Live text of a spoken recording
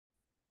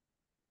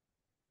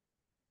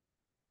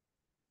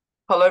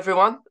Hello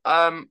everyone.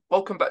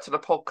 Welcome back to the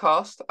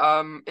podcast.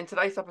 In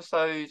today's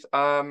episode,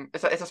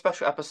 it's a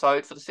special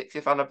episode for the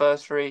 60th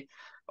anniversary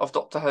of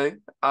Doctor Who.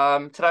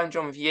 Today I'm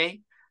joined with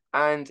Yee,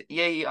 and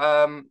Yee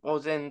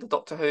was in the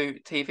Doctor Who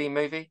TV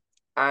movie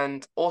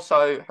and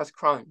also has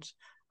Crohn's,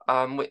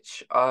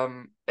 which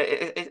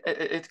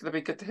it's going to be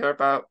good to hear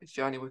about his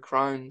journey with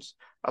Crohn's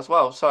as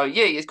well. So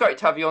Yee, it's great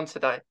to have you on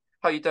today.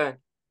 How you doing?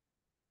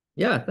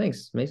 Yeah,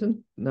 thanks,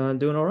 Mason.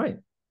 Doing all right.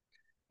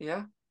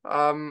 Yeah.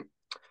 Um,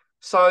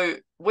 so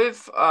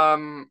with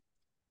how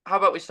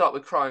about we start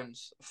with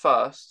Crohn's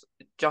first,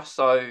 just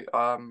so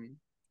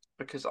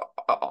because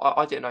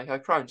I didn't know you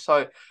had Crohn's.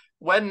 So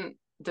when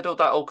did all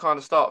that all kind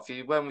of start for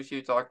you? When was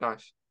you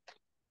diagnosed?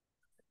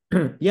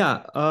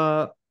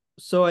 Yeah.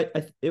 So I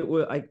it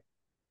was I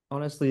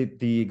honestly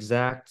the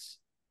exact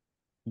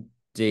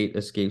date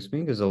escapes me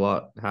because a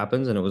lot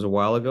happens and it was a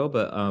while ago,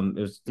 but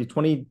it was the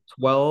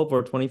 2012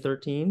 or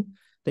 2013, I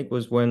think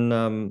was when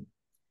and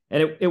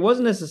it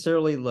wasn't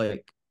necessarily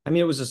like I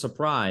mean it was a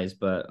surprise,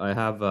 but I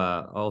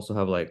also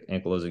have like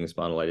ankylosing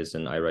spondylitis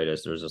and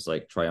iritis. There's this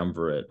like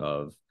triumvirate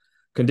of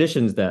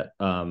conditions that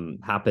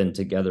happen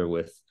together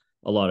with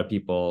a lot of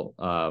people.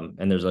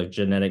 And there's a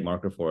genetic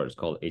marker for it. It's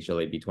called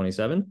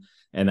HLA-B27.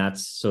 And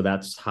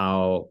that's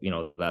how,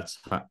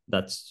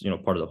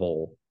 part of the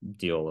whole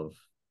deal of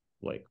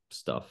like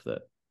stuff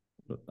that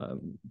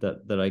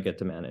I get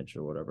to manage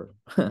or whatever.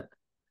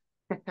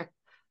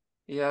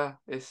 Yeah,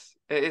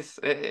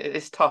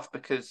 it's tough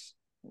because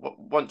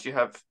once you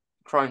have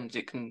Crohn's,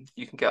 you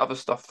can get other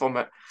stuff from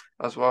it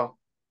as well.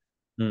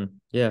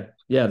 Yeah,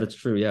 yeah, that's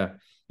true. Yeah,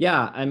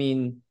 yeah. I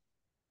mean,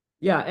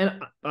 yeah,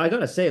 and I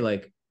gotta say,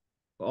 like,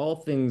 all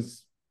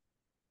things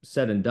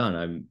said and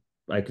done,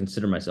 I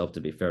consider myself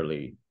to be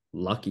fairly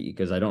lucky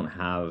because I don't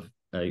have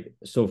I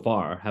so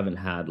far haven't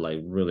had like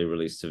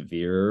really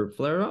severe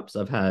flare ups.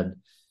 I've had,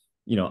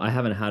 I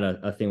haven't had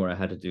a thing where I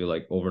had to do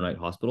like overnight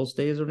hospital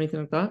stays or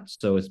anything like that.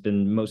 So it's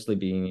been mostly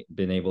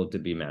been able to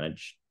be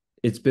managed.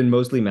 It's been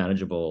mostly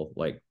manageable,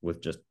 like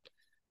with just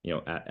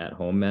at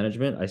home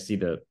management. I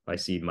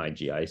see my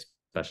GI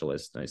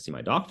specialist and I see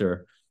my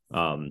doctor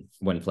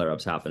when flare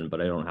ups happen,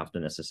 but I don't have to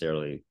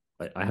necessarily.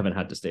 I haven't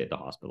had to stay at the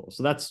hospital,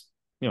 so that's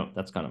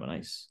kind of a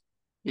nice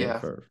thing Yeah,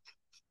 for.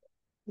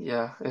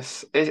 yeah,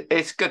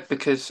 it's good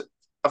because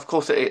of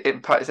course it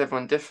impacts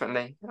everyone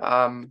differently.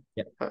 Yeah,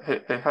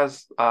 Who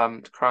has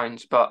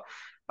Crohn's, but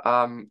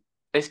um,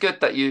 it's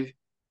good that you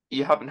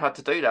haven't had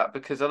to do that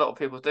because a lot of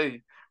people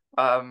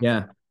um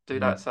yeah, do yeah,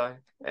 that. So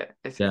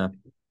yeah.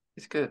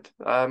 it's good.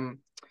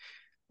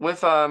 With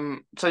so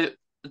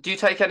do you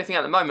take anything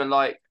at the moment me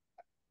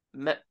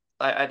like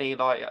any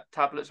like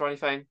tablets or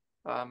anything?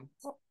 Um,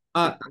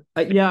 Uh,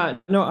 yeah,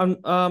 no,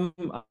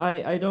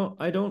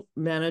 I don't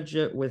manage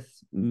it with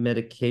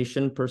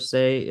medication per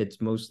se. It's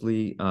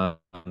mostly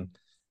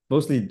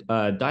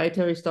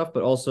dietary stuff,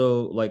 but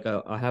also like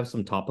I have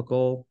some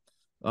topical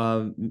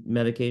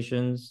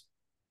medications.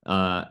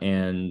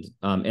 And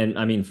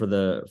I mean for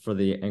the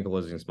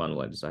ankylosing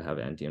spondylitis, I have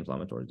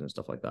anti-inflammatories and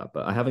stuff like that.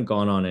 But I haven't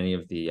gone on any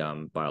of the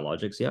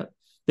biologics yet.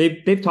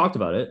 They've talked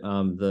about it.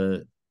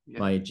 The yeah,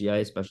 My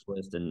GI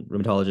specialist and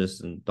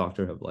rheumatologist and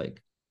doctor have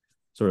like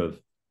sort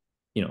of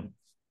you know,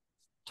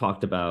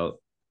 talked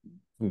about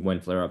when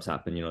flare ups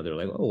happen, they're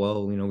like, oh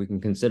well, we can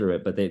consider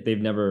it, but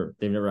they've never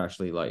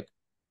actually like,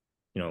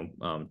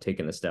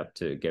 taken the step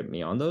to get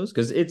me on those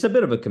because it's a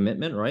bit of a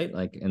commitment, right?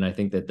 Like, and I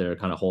think that they're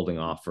kind of holding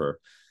off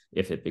for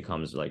if it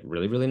becomes like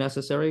really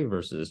necessary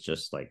versus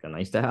just like a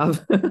nice to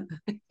have.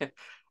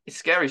 it's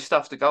scary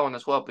stuff to go on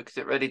as well because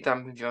it really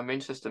dampens your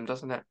immune system,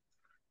 doesn't it?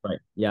 Right.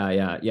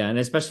 Yeah. And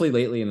especially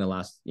lately in the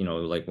last,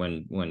 like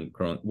when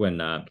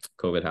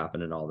COVID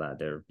happened and all that,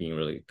 they're being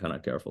really kind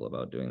of careful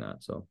about doing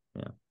that. So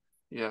yeah.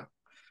 Yeah.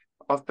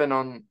 I've been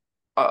on.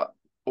 Uh,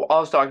 well, I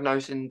was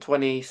diagnosed in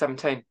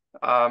 2017,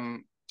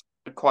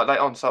 quite late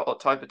on, so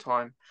October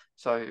time.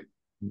 So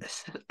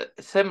it's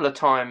a similar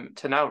time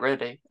to now,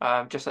 really.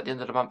 Just at the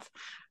end of the month,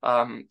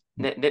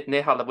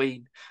 near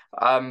Halloween.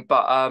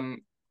 But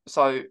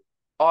so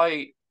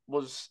I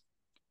was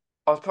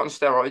I was put on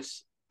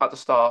steroids at the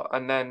start,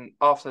 and then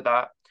after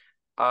that,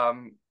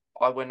 um,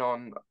 I went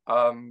on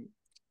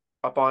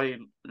I buy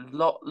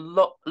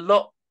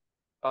lot.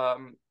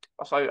 Um,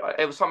 so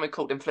it was something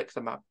called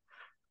infliximab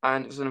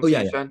and it was an Oh yeah,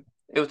 yeah. infusion.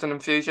 It was an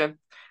infusion,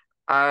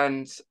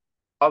 and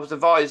I was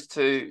advised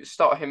to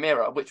start a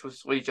Humira, which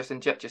was where you just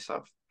inject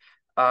yourself.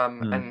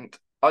 Mm, And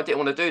I didn't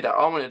want to do that.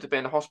 I wanted to be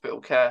in the hospital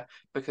care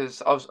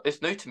because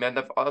it's new to me. I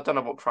don't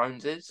know what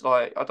Crohn's is.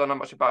 Like I don't know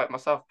much about it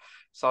myself.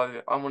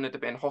 So I wanted to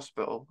be in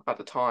hospital at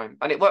the time,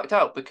 and it worked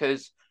out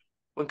because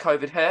when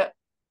COVID hit,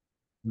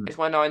 mm, it's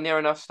when I near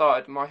enough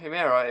started my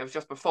Humira. It was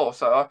just before,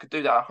 so I could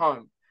do that at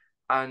home,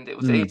 and it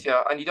was mm.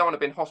 easier. And you don't want to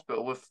be in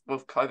hospital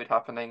with COVID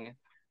happening.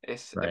 Right.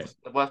 It's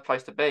the worst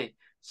place to be.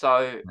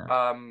 So,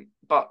 Yeah.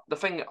 but the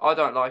thing I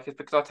don't like is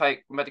because I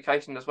take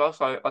medication as well.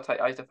 So I take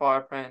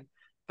azathioprine,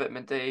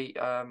 vitamin D,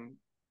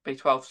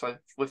 B12, so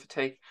with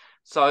fatigue.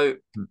 So,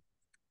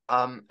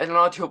 Mm. in an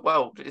ideal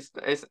world,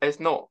 it's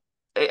not.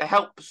 It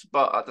helps,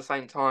 but at the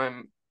same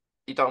time,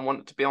 you don't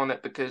want to be on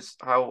it because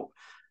how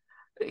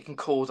it can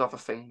cause other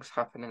things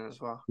happening as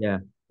well. Yeah.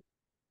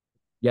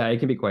 Yeah, it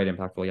can be quite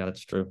impactful. Yeah,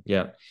 that's true.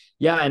 Yeah.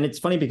 Yeah. And it's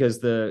funny because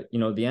the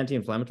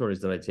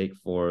anti-inflammatories that I take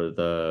for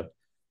the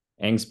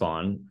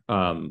Angspan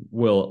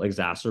will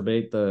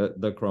exacerbate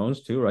the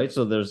Crohn's too, right?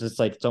 So there's this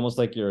like it's almost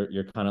like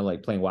you're kind of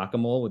like playing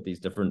whack-a-mole with these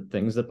different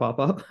things that pop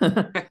up.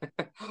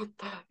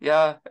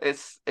 Yeah,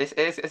 it's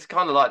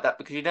kind of like that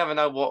because you never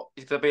know what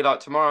it's gonna be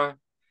like tomorrow.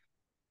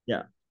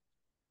 Yeah,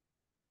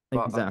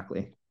 But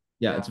exactly.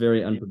 Yeah, it's yeah,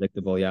 very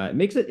unpredictable. Yeah, it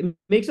makes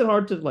it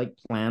hard to like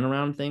plan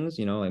around things.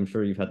 I'm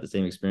sure you've had the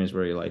same experience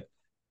where you like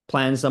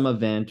plan some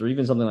event or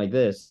even something like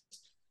this.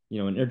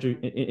 An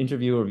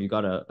interview, or if you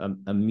got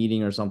a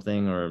meeting or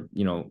something, or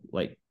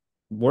like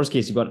worst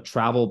case, you've got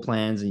travel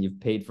plans and you've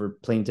paid for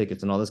plane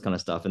tickets and all this kind of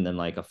stuff, and then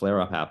like a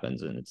flare up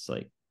happens, and it's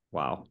like,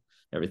 wow,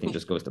 everything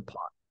just goes to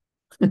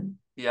pot.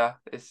 yeah,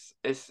 it's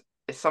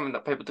something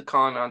that people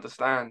can't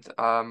understand.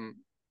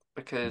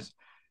 Because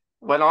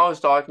when I was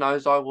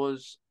diagnosed, I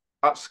was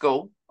at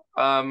school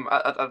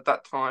at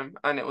that time,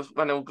 and it was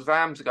when the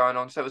exams were going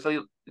on. So it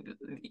was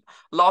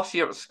last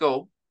year at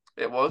school.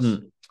 It was,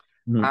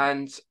 Hmm. Hmm.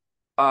 and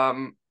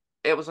um,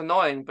 it was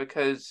annoying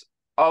because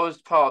I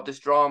was part of this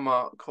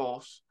drama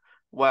course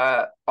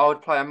where I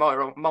would play a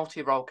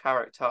multi-role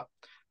character.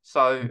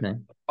 So Okay.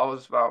 I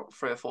was about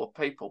 3 or 4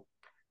 people,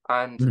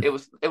 and Hmm. it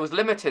was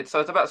limited. So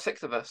it's about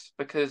 6 of us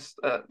because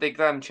the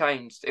exam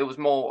changed. It was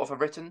more of a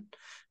written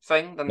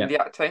thing than Yeah.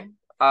 the acting.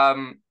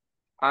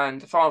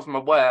 And as far as I'm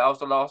aware, I was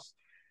the last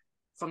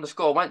from the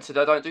school I went to.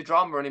 They don't do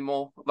drama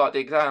anymore, like the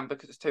exam,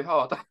 because it's too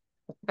hard.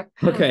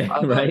 Okay.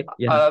 Uh, Right.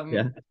 Yeah.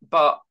 Yeah.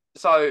 but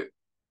so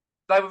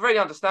they were really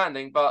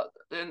understanding, but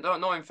the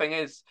annoying thing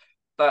is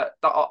that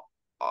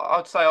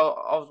I'd say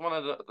I was one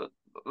of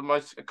the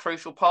most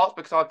crucial parts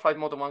because I played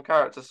more than one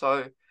character.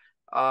 So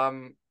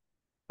um,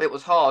 it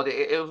was hard.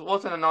 It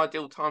wasn't an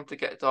ideal time to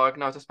get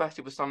diagnosed,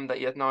 especially with something that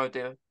you had no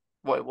idea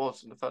what it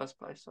was in the first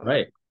place. So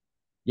Right.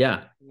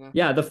 Yeah. yeah,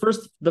 Yeah. The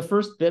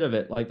first bit of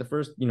it, like the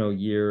first,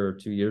 year or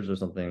 2 years or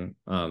something,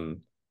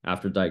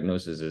 after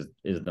diagnosis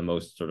is the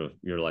most sort of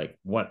you're like,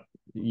 what?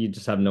 You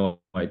just have no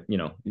like,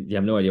 you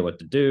have no idea what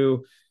to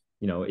do.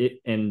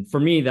 And for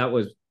me, that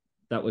was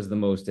the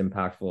most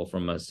impactful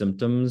from a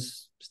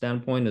symptoms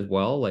standpoint as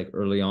well. Like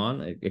early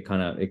on,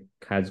 it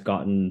has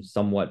gotten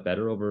somewhat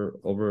better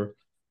over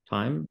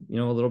time, a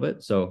little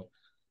bit. So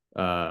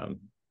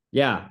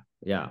yeah,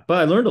 yeah. But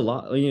I learned a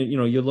lot.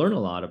 You learn a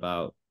lot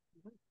about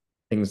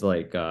things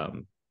like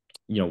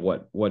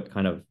what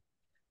kind of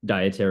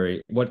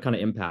what kind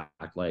of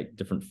impact like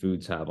different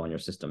foods have on your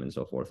system and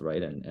so forth,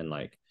 right? And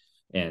like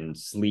and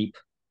sleep,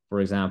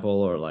 for example,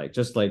 or like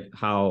just like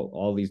how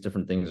all these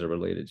different things are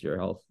related to your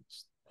health.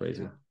 It's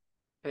crazy.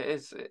 yeah, it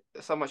is.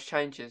 So much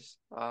changes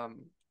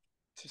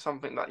to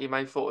something that you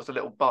may thought was a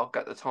little bug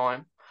at the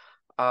time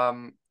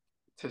um,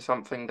 to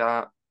something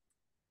that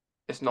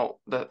it's not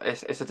that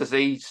it's a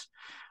disease.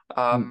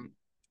 Mm. Um,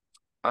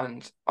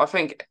 and I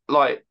think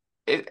like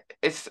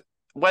it's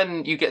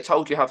when you get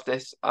told you have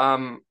this.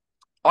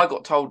 I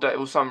got told that it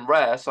was something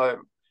rare, so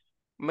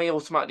me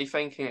automatically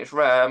thinking it's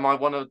rare. Am I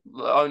one of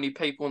the only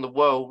people in the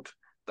world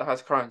that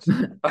has Crohn's?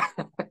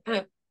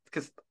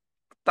 Because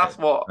that's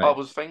Right, what I right.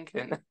 was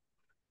thinking.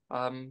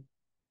 Um,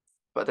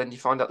 but then you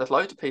find out there's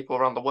loads of people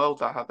around the world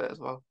that have it as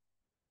well.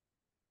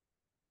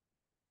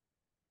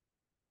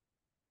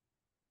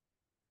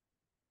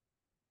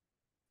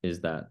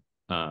 Is that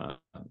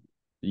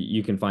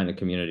you can find a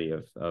community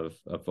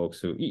of folks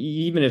who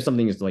even if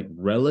something is like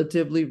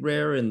relatively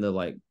rare in the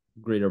like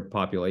greater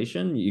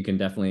population, you can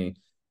definitely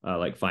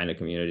like find a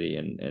community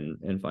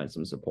and find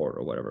some support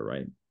or whatever,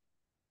 right?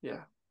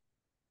 Yeah,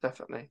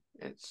 definitely.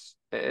 It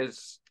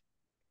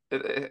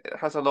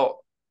has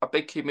a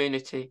big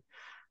community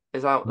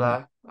is out Mm.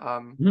 there.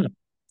 Mm.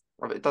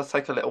 It does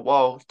take a little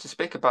while to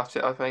speak about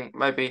it. I think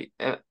maybe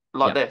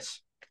like Yeah.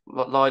 this,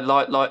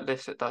 like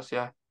this, it does.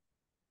 Yeah,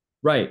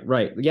 Right,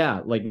 right.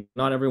 Yeah, like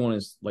not everyone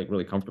is like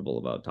really comfortable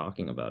about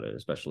talking about it,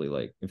 especially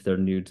like if they're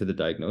new to the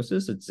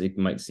diagnosis. It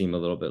might seem a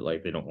little bit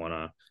like they don't want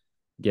to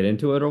get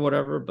into it or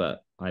whatever,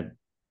 but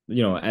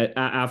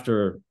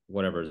after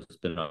whatever, it's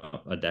been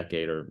a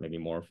decade or maybe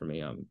more for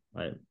me, I'm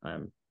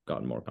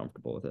gotten more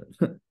comfortable with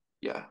it.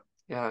 yeah,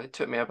 yeah. It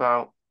took me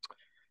about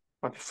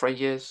maybe 3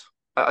 years.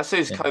 As soon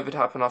as Yeah. COVID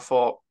happened, I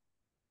thought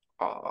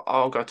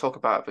I'll go talk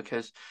about it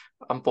because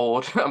I'm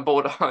bored. I'm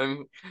bored at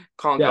home,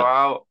 can't go Yeah.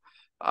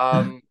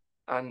 out.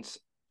 And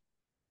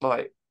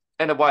like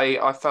in a way,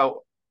 I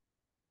felt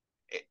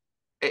it,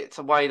 it's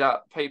a way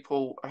that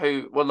people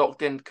who were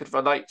locked in could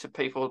relate to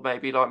people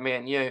maybe like me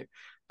and you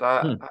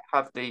that Hmm.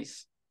 have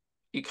these.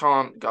 You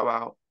can't go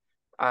out,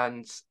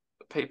 and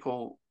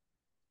people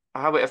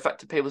how it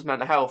affected people's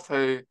mental health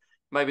who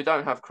maybe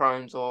don't have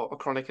Crohn's or a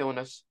chronic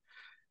illness.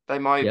 They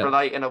might Yeah.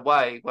 relate in a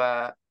way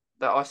where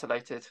they're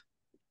isolated.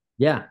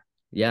 Yeah.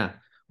 Yeah.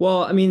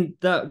 Well, I mean,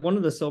 that one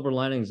of the silver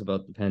linings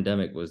about the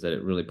pandemic was that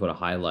it really put a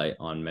highlight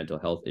on mental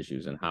health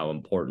issues and how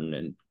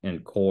important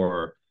and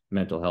core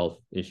mental health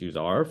issues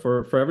are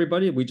for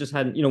everybody. We just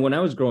hadn't, when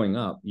I was growing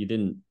up, you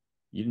didn't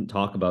you didn't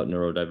talk about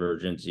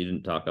neurodivergence. You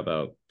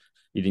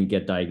didn't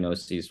get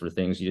diagnoses for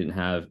things. You didn't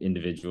have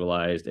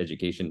individualized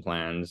education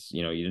plans.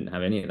 You didn't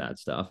have any of that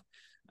stuff.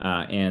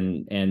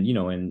 And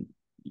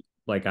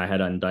like I had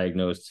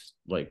undiagnosed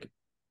like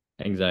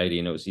anxiety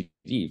and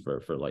OCD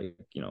for like,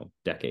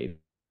 decades.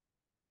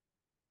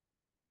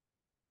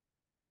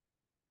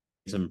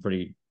 Some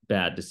pretty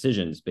bad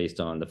decisions based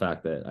on the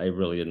fact that I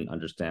really didn't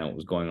understand what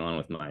was going on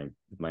with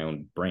my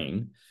own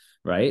brain,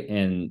 right?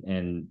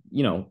 And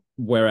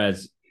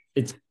whereas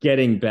it's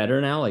getting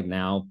better now, like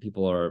now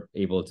people are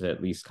able to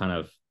at least kind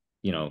of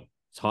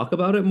talk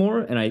about it more,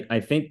 and I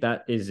think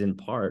that is in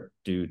part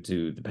due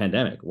to the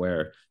pandemic,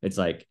 where it's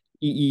like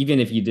even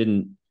if you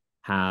didn't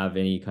have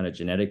any kind of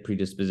genetic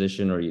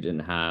predisposition or you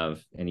didn't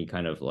have any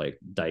kind of like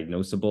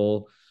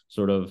diagnosable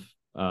sort of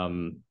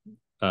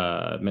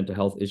mental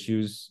health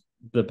issues,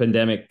 the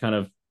pandemic kind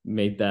of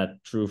made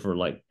that true for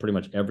like pretty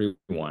much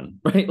everyone,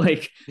 right?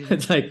 Like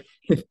it's like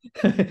if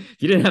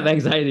you didn't have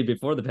anxiety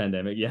before the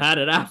pandemic, you had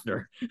it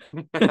after.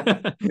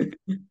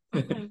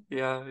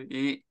 Yeah,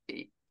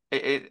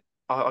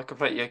 I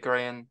completely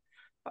agree, and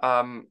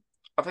I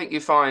think you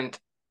find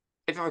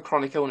if you have a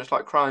chronic illness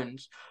like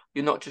Crohn's,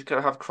 you're not just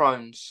going to have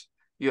Crohn's.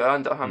 You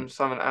end up having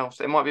something else.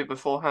 It might be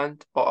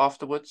beforehand or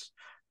afterwards,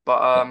 but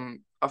Yeah,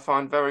 I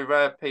find very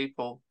rare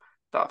people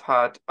that have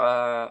had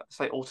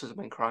say autism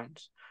and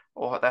Crohn's,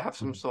 or they have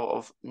some sort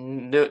of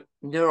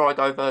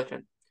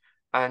neurodivergent.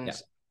 And yeah,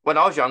 when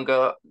I was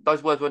younger,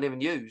 those words weren't even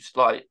used,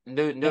 like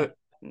yeah,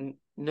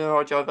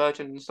 neurodivergent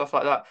and stuff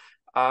like that.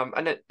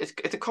 And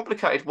it's a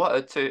complicated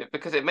word too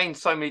because it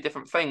means so many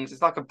different things.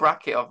 It's like a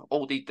bracket of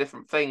all these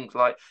different things,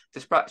 like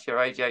dyspraxia,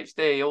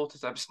 ADHD,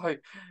 autism. So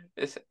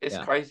it's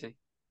yeah. crazy.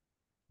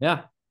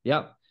 Yeah,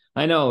 yeah.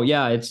 I know.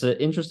 Yeah, it's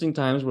interesting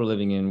times we're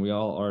living in. We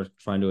all are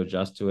trying to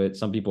adjust to it.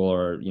 Some people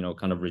are,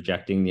 kind of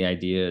rejecting the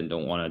idea and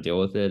don't want to deal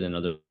with it, and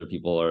other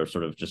people are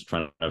sort of just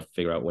trying to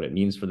figure out what it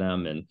means for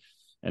them,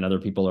 and other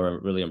people are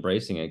really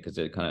embracing it because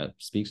it kind of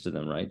speaks to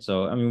them, right?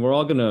 So, I mean, we're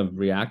all going to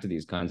react to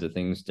these kinds of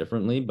things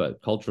differently,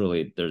 but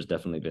culturally, there's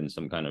definitely been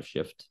some kind of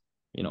shift,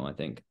 I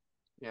think.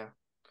 Yeah.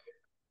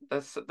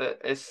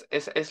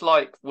 It's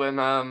like when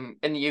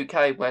in the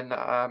UK when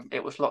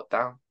it was locked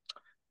down.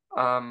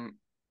 Um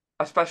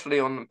especially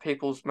on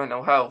people's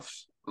mental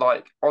health.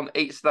 Like on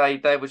each day,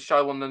 they would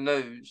show on the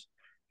news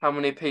how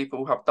many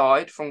people have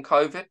died from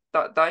COVID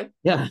that day.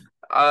 Yeah,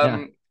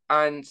 yeah,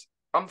 And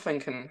I'm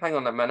thinking, hang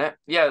on a minute,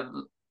 yeah,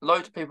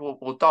 loads of people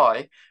will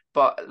die,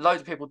 but loads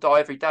of people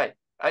die every day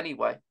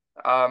anyway.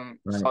 right.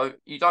 So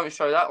you don't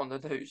show that on the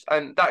news,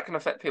 and that can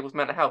affect people's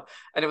mental health.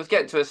 And it was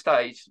getting to a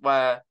stage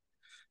where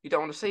you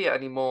don't want to see it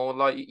anymore.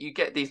 Like you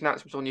get these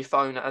announcements on your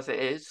phone as it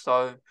is,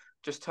 so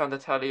just turn the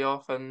telly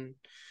off and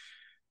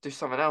do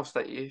something else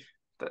that may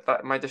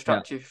Yeah.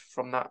 distract you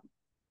from that.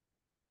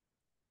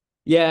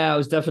 Yeah, it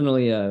was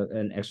definitely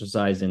an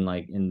exercise in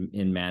like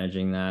in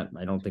managing that.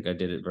 I don't think I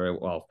did it very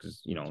well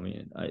because I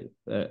mean,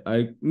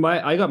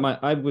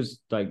 I was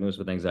diagnosed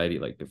with anxiety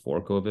like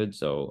before COVID,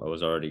 so I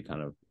was already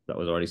that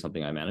was already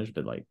something I managed.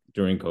 But like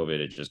during COVID,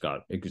 it just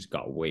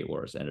got way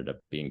worse. Ended up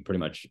being pretty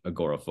much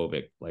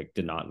agoraphobic. Like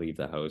did not leave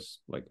the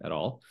house like at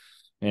all,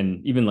 and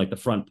even like the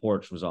front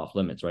porch was off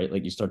limits, right?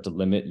 Like you start to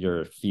limit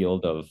your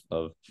field of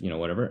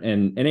whatever.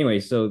 And anyway,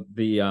 so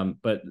the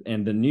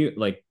new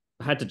like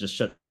I had to just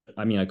shut.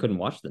 I mean, I couldn't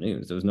watch the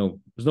news. There's no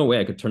way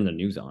I could turn the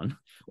news on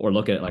or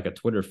look at like a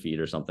Twitter feed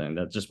or something.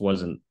 It just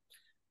wasn't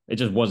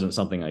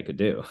something I could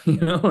do,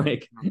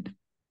 like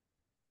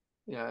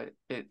Yeah,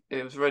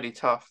 it was really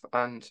tough,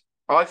 and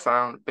I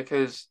found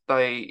because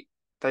they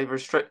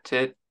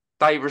restricted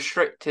they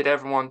restricted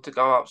everyone to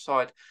go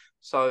outside.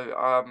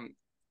 So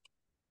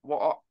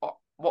what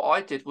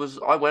I did was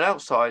I went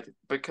outside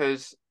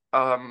because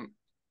for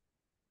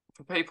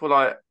people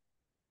like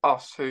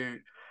us who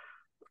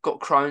got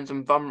Crohn's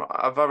and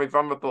are very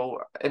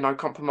vulnerable,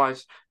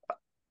 compromise.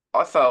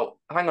 I felt,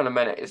 hang on a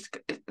minute,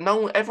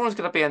 no everyone's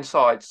going to be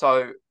inside,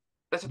 so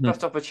this is the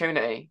best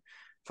opportunity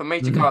for me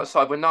to go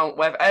outside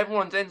where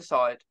everyone's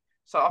inside.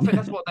 So I think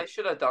that's what they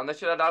should have done. They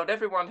should have allowed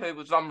everyone who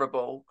was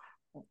vulnerable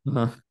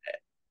in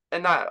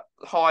that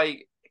high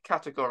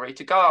category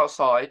to go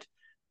outside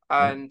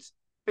right. and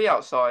be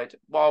outside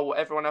while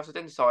everyone else is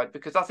inside,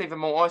 because that's even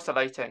more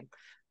isolating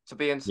to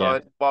be Yeah.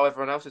 inside while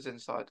everyone else is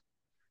inside.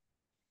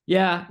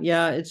 Yeah,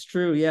 yeah, it's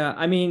true. Yeah.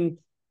 I mean,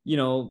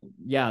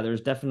 yeah,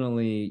 there's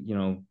definitely,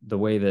 the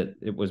way that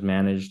it was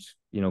managed,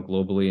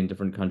 globally in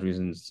different countries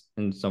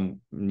and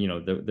some,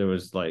 there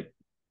was like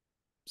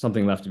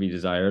something left to be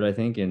desired, I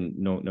think, and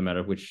no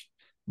matter which,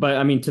 but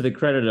I mean, to the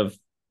credit of,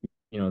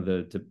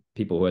 the to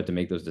people who had to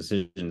make those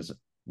decisions,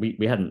 we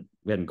hadn't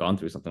gone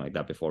through something like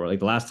that before. Like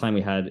the last time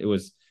we had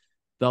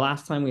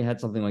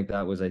something like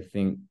that was, I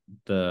think,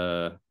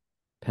 the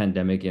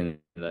pandemic in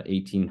the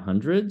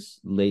 1800s,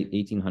 late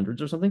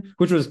 1800s or something,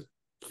 which was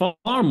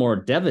far more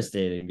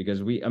devastating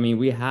because I mean,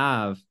 we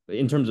have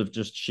in terms of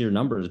just sheer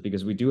numbers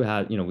because we do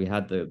have, we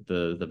had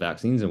the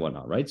vaccines and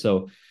whatnot, right?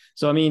 So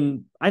I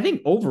mean, I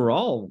think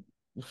overall,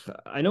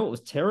 I know it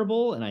was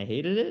terrible and I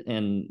hated it,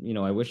 and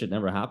I wish it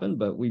never happened,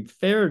 but we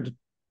fared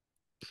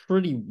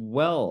pretty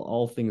well,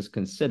 all things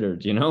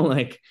considered, you know,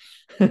 like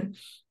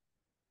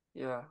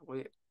Yeah,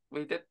 we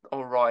did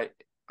all right.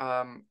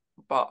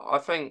 But I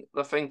think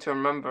the thing to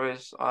remember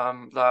is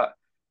that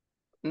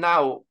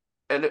now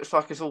it looks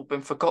like it's all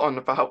been forgotten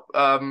about,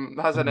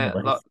 hasn't it?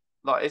 right.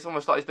 Like it's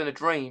almost like it's been a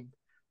dream.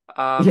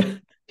 Yeah.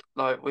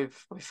 Like we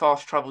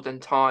fast traveled in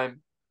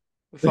time.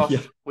 Yeah.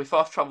 We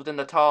fast traveled in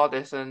the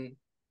TARDIS, and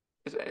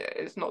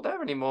it's not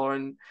there anymore.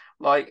 And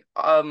like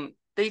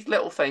these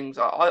little things,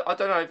 I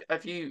don't know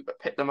if you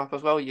picked them up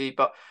as well, Yee,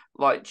 but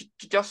like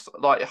just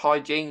like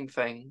hygiene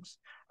things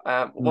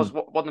was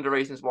Mm, one of the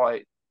reasons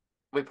why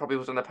we probably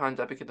was in a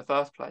pandemic in the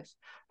first place.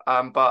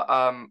 But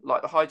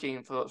like the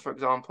hygiene for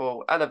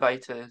example,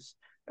 elevators,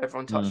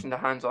 everyone touching mm, their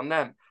hands on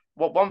them.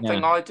 What one yeah.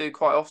 thing I do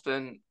quite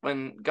often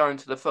when going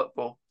to the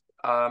football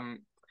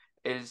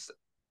is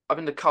I'm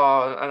in the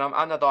car and I'm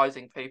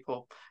analysing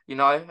people, you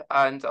know,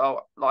 and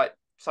like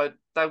so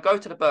they'll go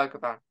to the burger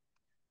van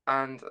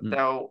and Mm,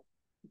 they'll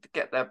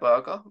get their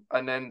burger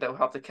and then they'll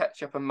have the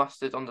ketchup and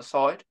mustard on the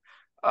side.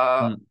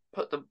 Uh, mm,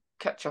 put the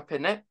ketchup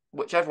in it,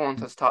 which everyone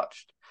mm, has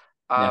touched.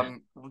 yeah.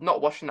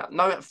 Not washing that.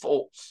 No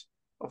thoughts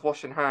of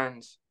washing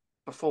hands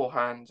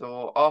beforehand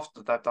or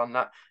after they've done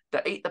that.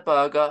 They eat the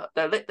burger,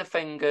 they lick the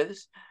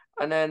fingers,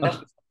 and then Oh,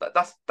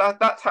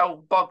 that's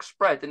how bugs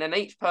spread. And then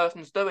each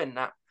person's doing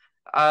that.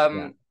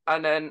 yeah.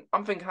 And then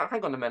I'm thinking,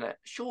 hang on a minute,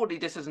 surely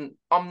this isn't.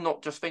 I'm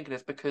not just thinking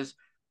this because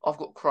I've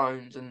got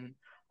Crohn's and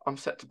I'm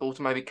susceptible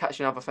to maybe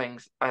catching other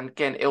things and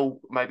getting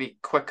ill maybe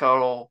quicker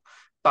or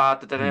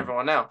bad than Mm,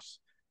 everyone else.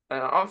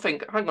 And I'm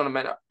thinking, hang on a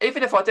minute,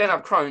 even if I didn't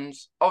have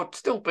Crohn's, I would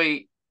still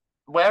be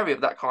wary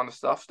of that kind of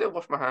stuff, still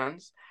wash my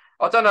hands.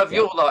 I don't know if yeah.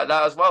 you're like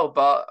that as well,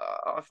 but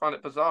I find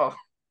it bizarre.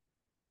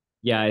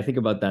 Yeah, I think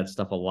about that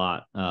stuff a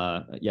lot.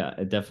 Yeah,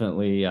 it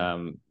definitely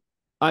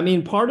I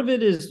mean, part of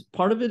it is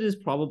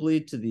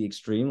probably to the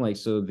extreme. Like,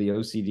 so the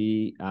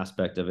OCD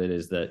aspect of it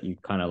is that you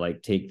kind of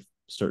like take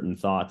certain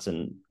thoughts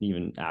and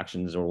even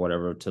actions or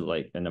whatever to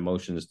like and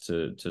emotions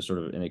to sort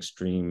of an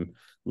extreme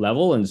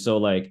level. And so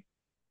like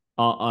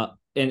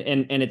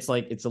and it's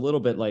like it's a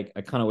little bit like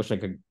I kind of wish I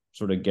could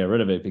sort of get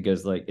rid of it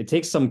because like it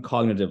takes some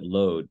cognitive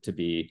load to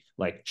be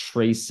like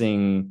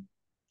tracing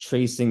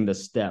the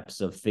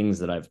steps of things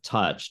that I've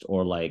touched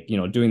or like you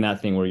know doing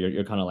that thing where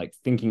you're kind of like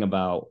thinking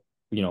about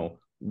you know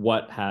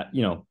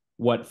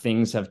what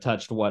things have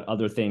touched what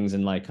other things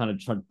and like kind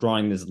of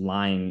drawing this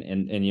line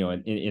and you know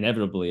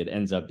inevitably it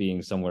ends up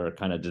being somewhere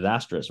kind of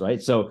disastrous,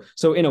 right? So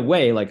in a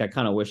way like I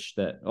kind of wish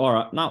that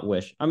or not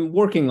wish I'm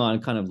working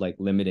on kind of like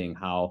limiting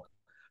how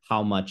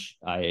much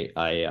I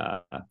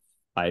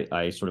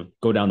sort of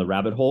go down the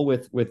rabbit hole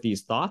with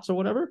these thoughts or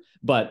whatever.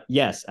 But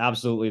yes,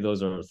 absolutely,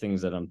 those are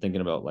things that I'm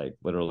thinking about like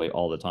literally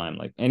all the time.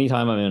 Like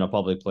anytime I'm in a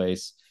public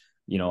place,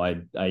 you know,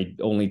 I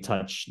only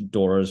touch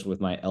doors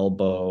with my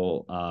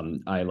elbow.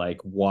 I like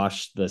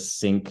wash the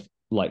sink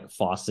like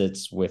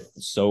faucets with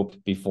soap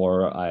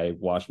before I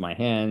wash my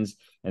hands,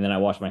 and then I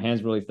wash my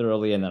hands really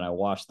thoroughly, and then I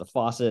wash the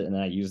faucet, and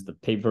then I use the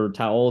paper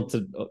towel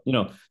to you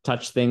know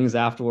touch things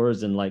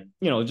afterwards, and like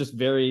you know just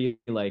very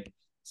like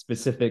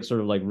specific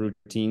sort of like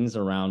routines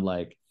around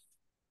like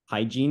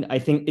hygiene. I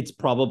think it's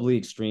probably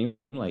extreme.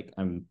 Like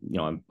I'm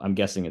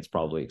guessing it's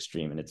probably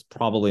extreme and it's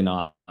probably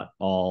not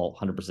all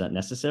 100%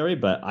 necessary,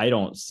 but I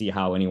don't see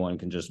how anyone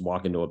can just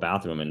walk into a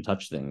bathroom and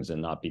touch things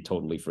and not be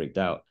totally freaked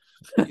out.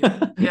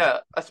 Yeah,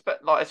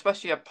 like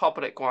especially a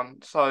public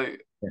one. So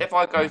if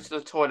I go Yeah. to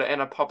the toilet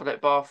in a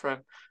public bathroom,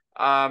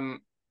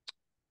 um,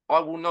 I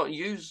will not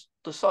use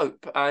the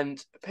soap,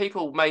 and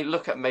people may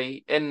look at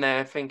me in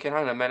there thinking,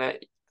 "Hang on a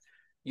minute,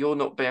 you're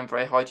not being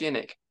very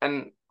hygienic,"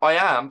 and I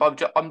am,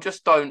 but I'm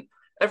just don't.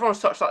 Everyone's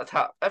touched that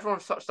tap.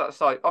 Everyone's touched that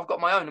soap. I've got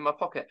my own in my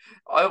pocket.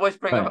 I always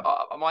bring Right.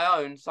 my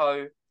own.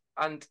 So,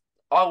 and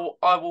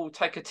I will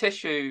take a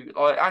tissue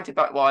like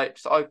antibac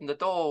wipes, open the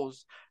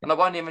doors, and I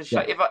won't even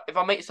Yeah. shake. If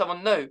I meet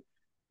someone new,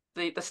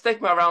 the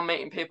stigma around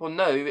meeting people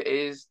new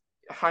is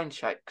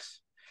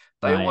handshakes.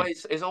 They Right.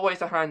 always is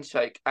always a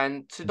handshake,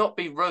 and to not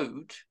be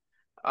rude,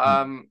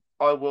 Mm.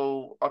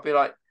 I'll be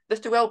like,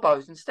 let's do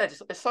elbows instead.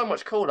 It's so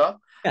much cooler.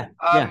 Yeah.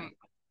 Yeah. Um,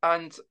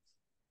 and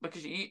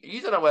because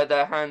you don't know where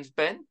their hands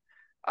been.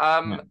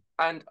 Yeah.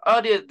 And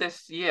earlier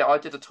this year, I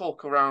did a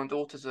talk around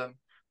autism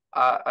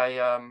at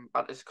a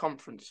at this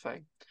conference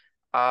thing.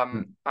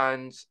 Mm.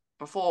 And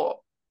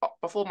before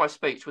my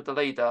speech with the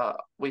leader,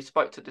 we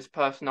spoke to this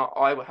person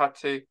I had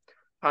to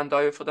hand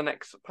over for the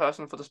next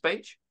person for the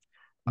speech.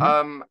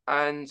 Mhm.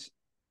 And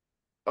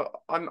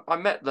I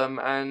met them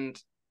and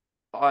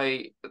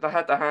they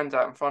had their hands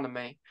out in front of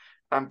me,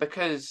 and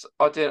because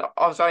I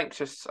was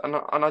anxious and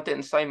I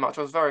didn't say much.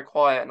 I was very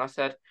quiet, and I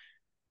said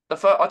the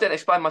first, I didn't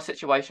explain my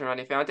situation or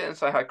anything. I didn't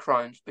say I had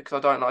Crohn's because I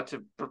don't like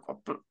to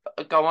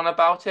go on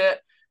about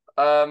it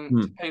to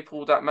Mm.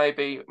 people that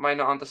may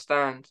not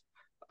understand.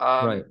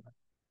 Um, Right.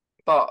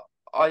 but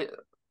I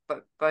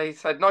they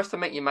said nice to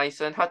meet you,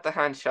 Mason. Had the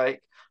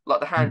handshake, like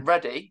the Mm. hand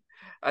ready,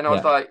 and I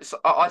was Yeah. like, so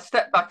I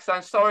stepped back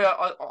saying sorry,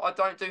 I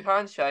don't do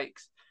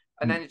handshakes,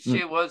 and Mm. then Mm.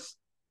 she was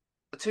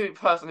the two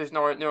person who's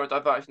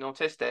neurodivergent and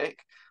autistic,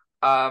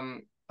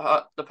 um,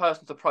 the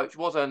person's approach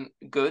wasn't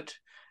good.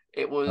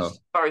 It Oh, was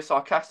very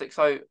sarcastic.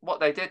 So what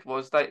they did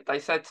was they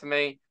said to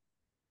me,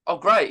 "Oh,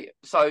 great."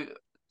 So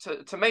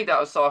to me that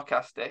was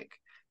sarcastic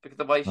because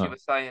the way she oh,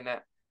 was saying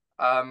it.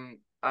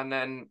 And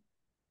then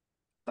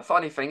the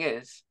funny thing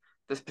is,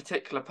 this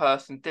particular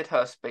person did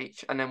her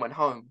speech and then went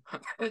home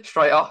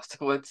straight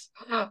afterwards.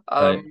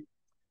 right,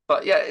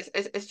 But yeah,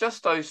 it's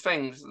just those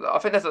things. I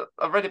think there's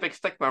a really big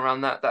stigma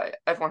around that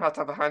everyone has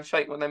to have a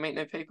handshake when they meet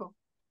new people.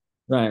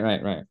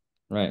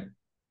 right.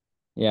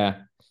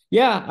 Yeah.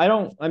 Yeah,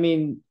 I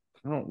mean,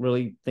 I don't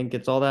really think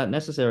it's all that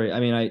necessary. I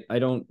mean, I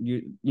don't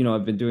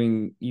I've been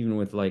doing even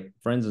with like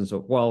friends and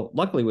so well,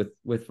 luckily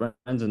with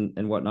friends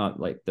and whatnot,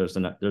 like there's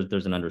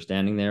an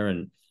understanding there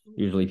and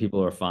usually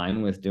people are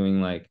fine with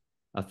doing like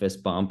a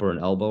fist bump or an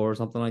elbow or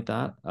something like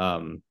that.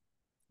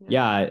 Yeah.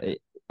 Yeah,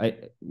 I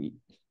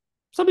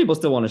some people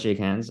still want to shake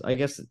hands. I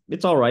guess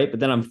it's all right, but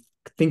then I'm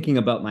thinking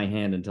about my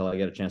hand until I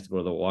get a chance to go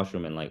to the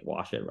washroom and like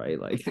wash it, right?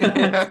 Like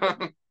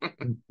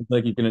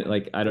like you can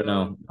like I don't Yeah.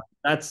 know.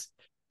 That's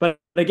but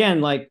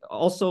again, like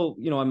also,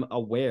 I'm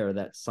aware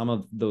that some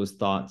of those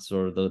thoughts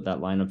or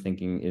that line of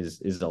thinking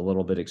is a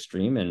little bit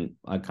extreme, and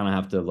I kind of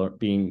have to learn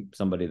being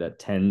somebody that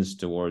tends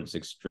towards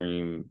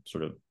extreme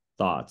sort of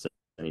thoughts.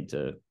 I need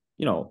to,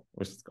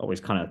 always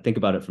kind of think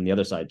about it from the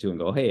other side too and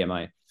go, hey, am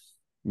I,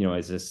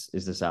 is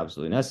this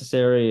absolutely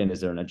necessary? And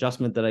is there an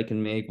adjustment that I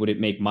can make? Would it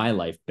make my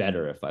life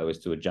better if I was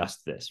to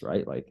adjust this?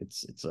 Right? Like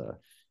it's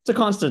a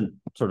constant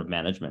sort of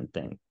management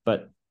thing.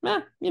 But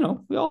we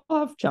all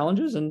have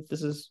challenges, and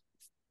this is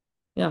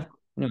yeah.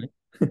 Anyway,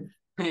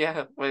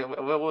 Yeah, we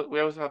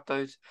always have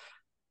those.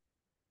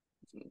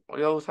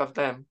 We always have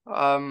them.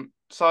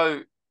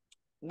 So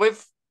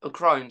with the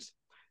Crohn's,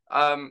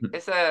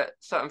 is there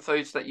certain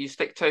foods that you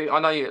stick to? I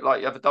know you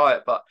have a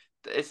diet, but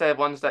is there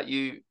ones that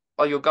you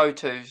are your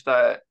go-tos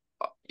that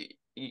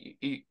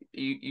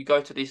you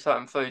go to these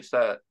certain foods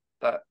that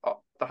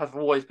have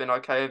always been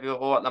okay with you,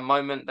 or at the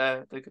moment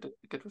they're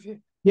good with you?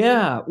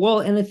 yeah. Well,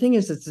 and the thing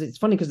is, it's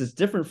funny because it's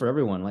different for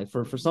everyone. Like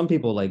for some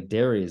people, like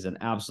dairy is an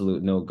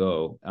absolute no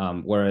go.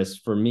 Whereas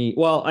for me,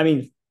 well, I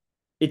mean,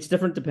 it's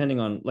different depending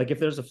on like if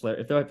there's a flare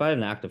if I have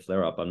an active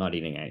flare up, I'm not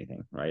eating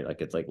anything, right?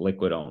 Like it's like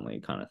liquid only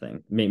kind of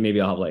thing.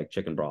 Maybe I'll have like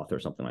chicken broth or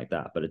something like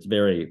that, but it's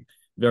very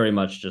very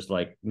much just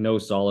like no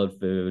solid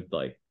food,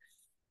 like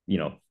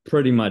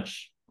pretty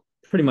much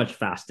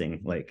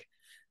fasting, like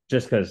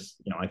just because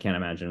I can't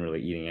imagine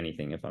really eating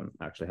anything if I'm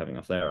actually having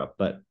a flare up.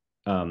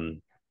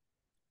 Um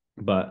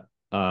but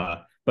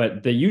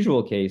but the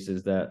usual case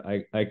is that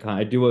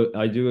I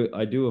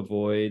do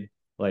avoid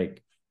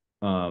like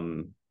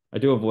um I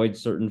do avoid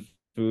certain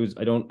foods.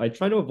 I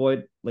try to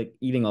avoid like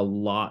eating a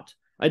lot.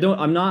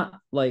 I'm not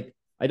like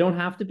I don't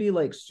have to be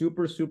like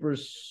super super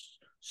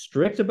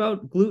strict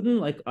about gluten.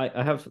 Like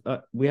I have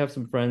we have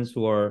some friends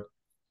who have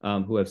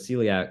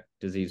celiac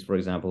disease, for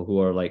example, who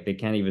are like they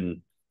can't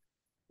even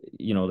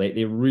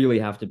they really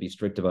have to be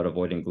strict about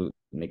avoiding gluten.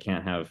 They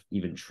can't have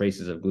even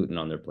traces of gluten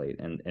on their plate,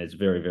 and it's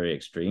very very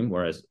extreme.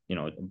 Whereas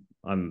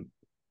I'm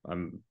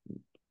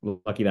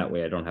lucky that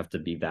way. I don't have to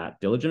be that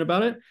diligent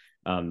about it.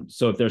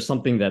 So if there's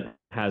something that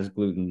has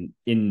gluten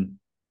in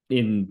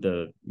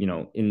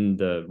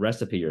the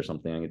recipe or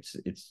something,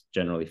 it's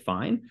generally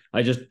fine.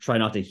 I just try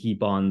not to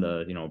heap on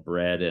the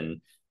bread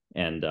and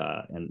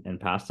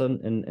pasta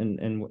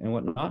and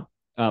whatnot.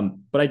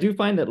 But I do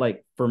find that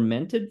like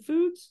fermented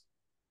foods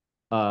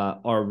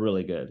are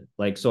really good.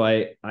 Like so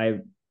I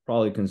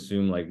probably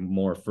consume like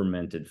more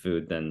fermented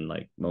food than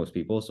like most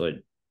people. So I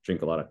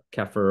drink a lot of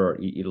kefir or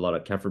eat a lot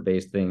of kefir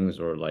based things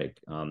or like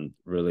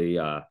really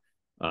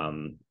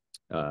um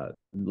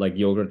like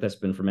yogurt that's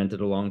been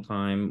fermented a long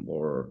time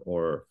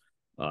or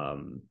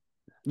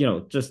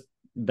just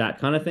that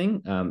kind of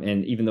thing.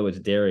 And even though it's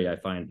dairy, I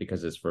find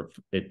because it's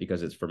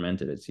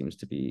fermented, it seems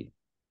to be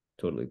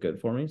totally good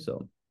for me.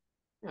 So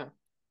Yeah,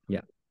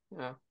 yeah.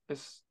 yeah.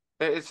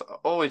 It's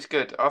always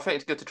good. I think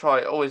it's good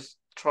to always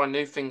try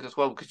new things as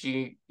well because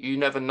you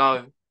never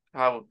know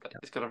how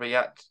it's going to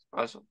react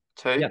as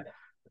to. Yeah.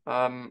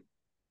 Um,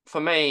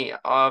 for me,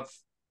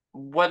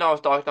 when I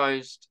was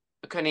diagnosed,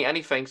 I couldn't eat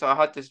anything, so I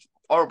had this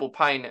horrible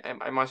pain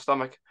in my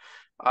stomach,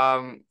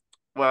 um,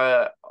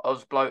 where I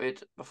was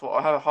bloated before.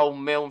 I had a whole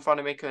meal in front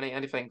of me, couldn't eat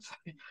anything. So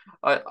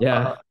I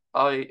Yeah.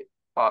 I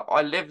I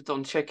I lived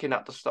on chicken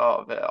at the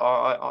start of it.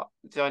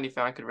 It's the only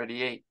thing I could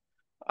really eat.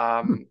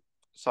 Hmm. Um,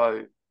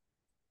 so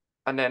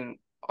and then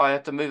I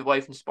had to move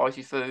away from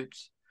spicy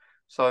foods,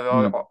 so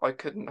Hmm. I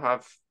couldn't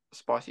have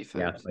spicy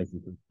Yeah, foods. spicy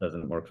food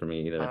doesn't work for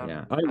me either.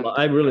 Yeah, And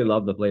I really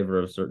love the flavor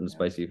of certain yeah.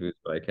 spicy foods,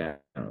 but I can't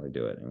really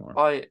do it anymore.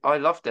 I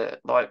loved it.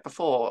 Like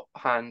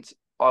beforehand,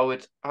 I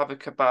would have a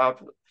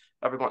kebab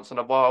every once in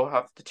a while,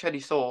 have the chili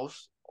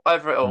sauce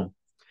over it Mm, all,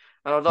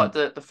 and I like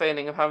mm, the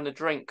feeling of having a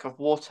drink of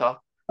water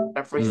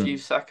every few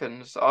mm.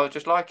 seconds. I would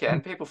just like it,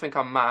 and people think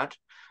I'm mad,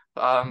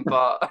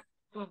 but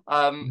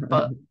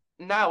but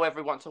now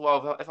every once in a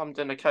while, if I'm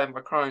doing a cake with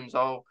my Crohn's,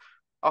 I'll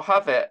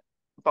have it,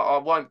 but I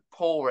won't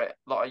pour it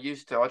like I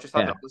used to. I just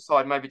have it Yeah, on the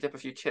side, maybe dip a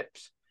few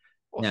chips.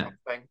 or Yeah.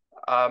 something.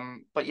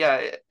 But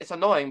yeah, it's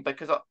annoying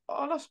because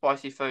I love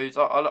spicy foods.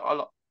 I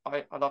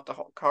love the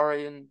hot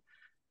curry and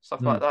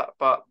stuff like Mm. that.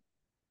 But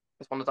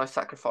it's one of those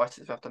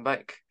sacrifices we have to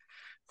make,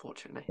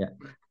 fortunately.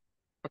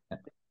 Yeah.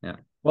 Yeah.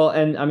 Well,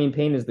 and I mean,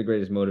 pain is the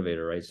greatest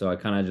motivator, right? So I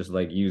kind of just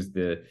like use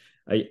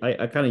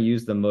I kind of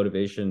use the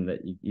motivation that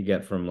you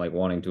get from like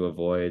wanting to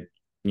avoid,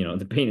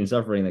 the pain and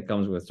suffering that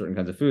comes with certain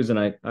kinds of foods. And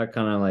I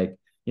kind of like,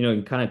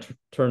 you kind of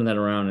turn that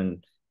around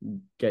and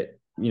get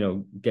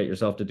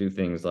yourself to do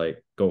things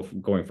like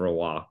going for a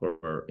walk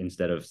or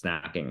instead of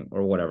snacking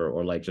or whatever,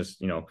 or like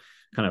just,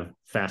 kind of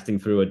fasting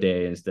through a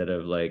day instead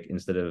of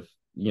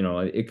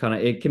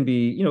it can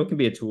be it can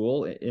be a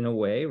tool in a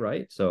way,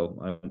 right? So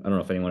I don't know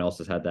if anyone else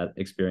has had that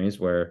experience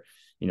where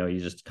you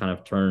just kind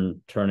of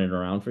turn it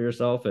around for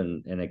yourself,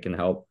 and it can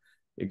help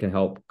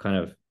kind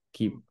of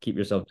keep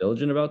yourself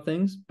diligent about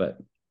things. But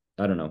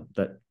I don't know,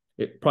 that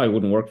it probably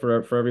wouldn't work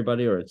for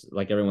everybody, or it's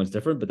like everyone's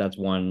different, but that's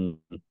one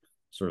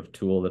sort of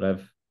tool that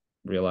I've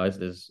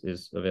realized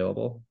is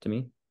available to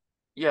me.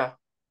 Yeah,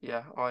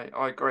 yeah,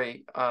 I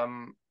agree.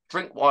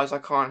 Drink wise, I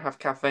can't have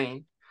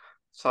caffeine,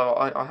 so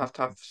I have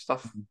to have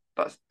stuff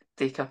that's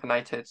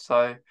decaffeinated.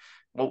 So,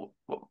 well,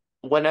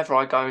 whenever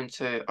I go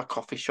into a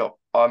coffee shop,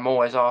 I'm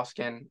always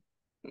asking,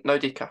 no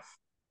decaf.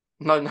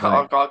 No, no,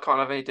 Right. I can't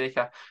have any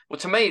decaf. Well,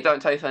 to me, it don't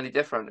taste any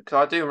different because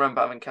I do remember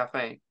having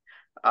caffeine,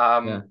 Yeah.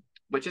 um,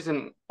 which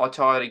isn't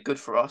entirely good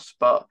for us,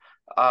 but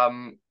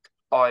um,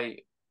 I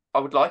I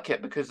would like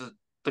it because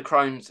the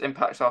Crohn's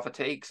impacts our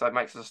fatigue, so it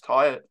makes us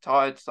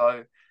tired.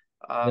 So,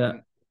 Yeah.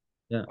 um,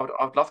 Yeah.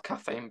 I'd love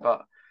caffeine,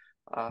 but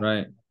uh,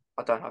 Right.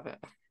 I don't have it.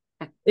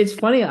 It's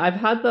funny. I've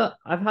had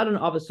an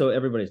opposite. So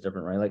everybody's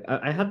different, right? Like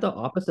I had the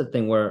opposite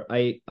thing where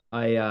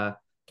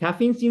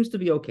caffeine seems to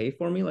be okay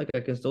for me. Like I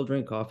can still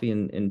drink coffee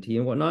and tea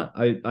and whatnot.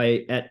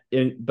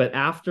 But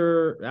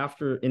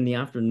after in the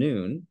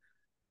afternoon,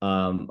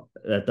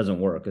 that doesn't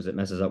work because it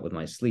messes up with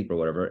my sleep or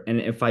whatever. And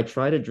if I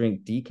try to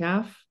drink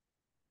decaf,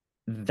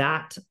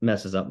 that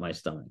messes up my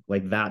stomach.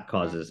 Like that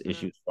causes Mhm.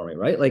 issues for me,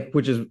 right? Like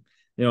which is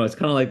it's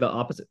kind of like the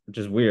opposite, which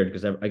is weird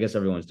because I guess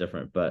everyone's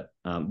different. But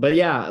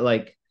yeah,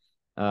 like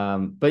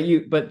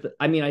but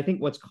I mean, I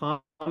think what's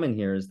common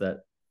here is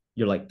that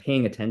you're like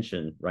paying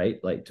attention, right?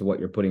 Like to what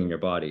you're putting in your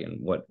body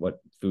and what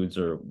foods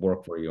are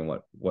work for you and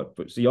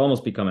what so you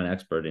almost become an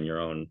expert in your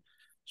own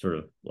sort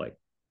of like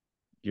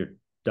your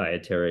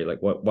dietary,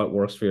 like what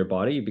works for your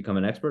body. You become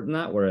an expert in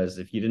that. Whereas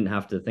if you didn't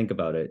have to think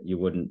about it, you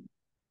wouldn't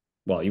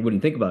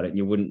think about it and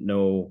you wouldn't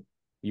know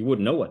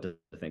what to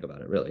think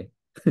about it really.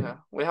 Yeah,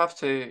 we have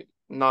to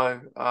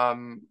know.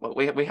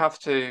 We have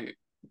to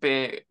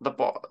be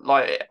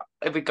like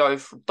if we go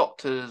for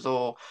doctors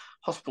or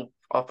hospital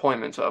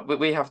appointments,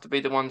 we have to be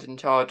the ones in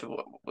charge.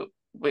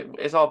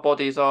 It's our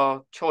body's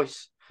our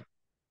choice.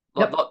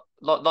 Like Yep.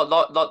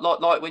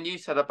 like like when you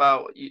said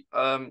about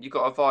you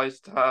got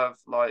advised to have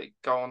like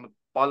go on the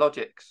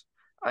biologics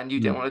and you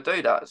didn't Mm. want to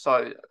do that.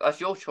 So that's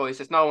your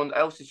choice. It's no one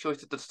else's choice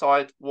to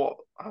decide what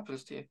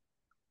happens to you.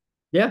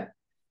 Yeah.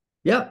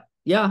 Yeah.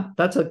 Yeah.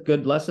 That's a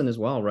good lesson as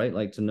well, right?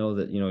 Like to know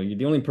that, you're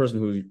the only person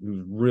who's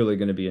really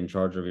going to be in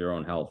charge of your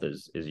own health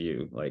is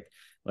you. Like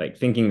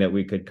thinking that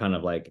we could kind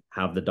of like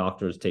have the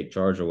doctors take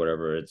charge or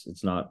whatever.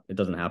 It's not, it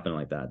doesn't happen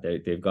like that.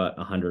 They've got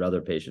 100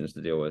 other patients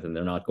to deal with and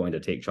they're not going to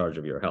take charge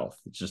of your health.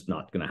 It's just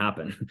not going to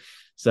happen.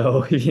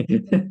 So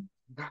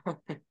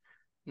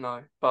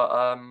No,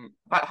 but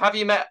have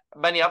you met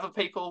many other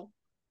people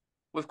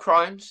with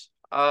Crohn's?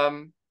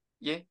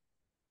 Yeah.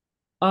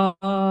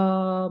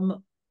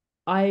 um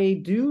I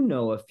do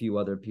know a few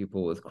other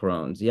people with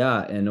Crohn's.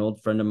 Yeah, an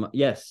old friend of mine.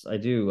 Yes, I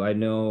do. I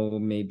know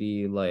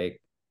maybe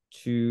like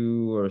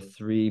two or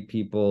three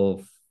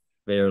people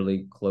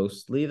fairly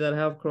closely that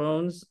have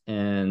Crohn's,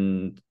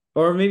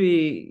 or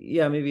maybe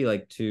yeah, maybe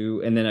like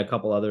two, and then a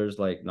couple others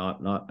like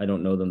not. I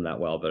don't know them that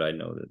well, but I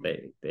know that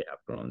they have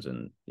Crohn's,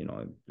 and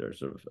they're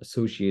sort of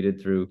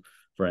associated through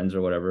friends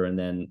or whatever, and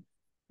then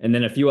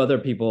a few other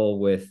people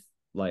with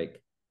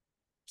like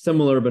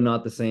similar but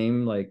not the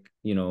same, like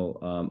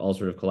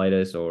ulcerative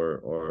colitis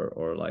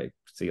or like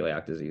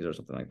celiac disease or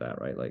something like that,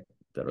 right? Like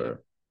that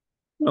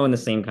Yeah, are in the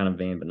same kind of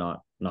vein, but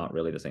not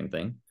really the same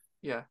thing.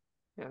 yeah,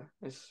 yeah.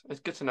 It's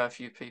good to know a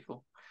few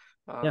people.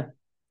 Yeah,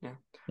 Yeah,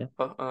 yeah,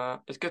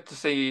 but it's good to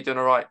see you doing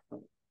all right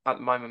at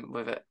the moment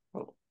with it,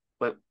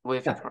 with your yeah.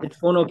 It's Crohn's.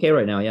 going okay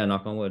right now. Yeah,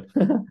 knock on wood.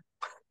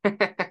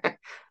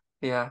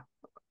 Yeah,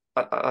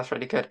 that's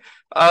really good.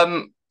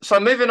 So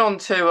moving on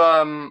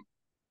to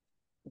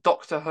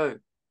Doctor Who.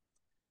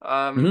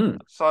 Hmm.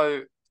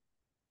 So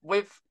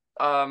with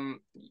um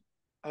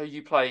who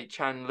you play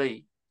Chang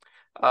Lee,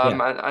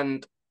 Yeah.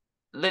 and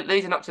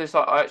leading up to this,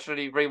 I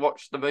actually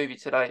rewatched the movie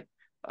today.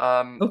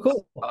 Oh,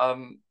 cool.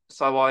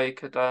 So I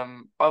could I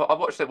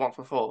watched it once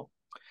before.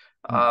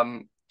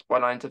 Mm.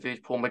 When I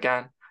interviewed Paul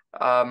McGann,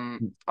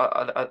 Mm.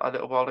 a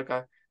little while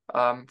ago.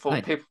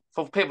 Nice.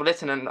 For people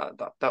listening,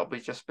 that'll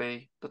be just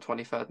be the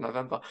 23rd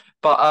November.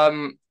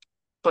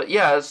 But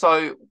yeah.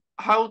 So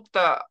how did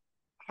that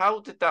how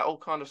did that all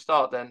kind of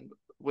start then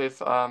with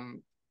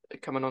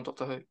coming on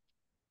Doctor Who?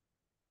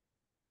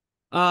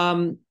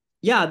 Um,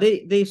 yeah,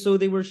 they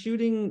were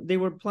shooting, they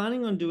were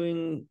planning on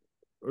doing,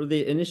 or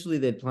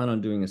they'd planned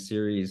on doing a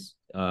series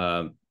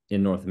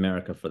in North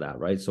America for that,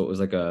 right? So it was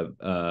like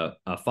a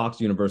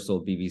Fox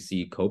Universal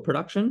BBC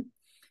co-production,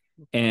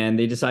 and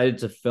they decided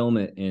to film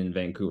it in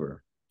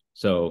Vancouver.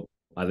 So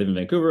I live in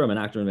Vancouver, I'm an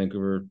actor in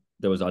Vancouver.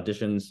 There was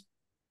auditions.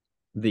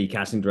 The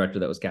casting director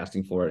that was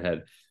casting for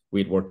it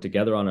we'd worked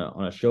together on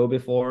a show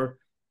before.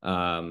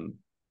 But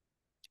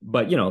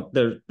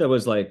there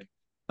was like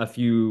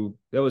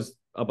there was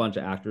a bunch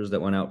of actors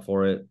that went out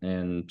for it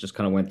and just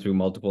kind of went through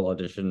multiple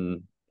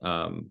audition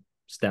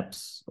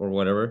steps or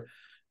whatever,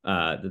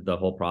 the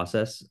whole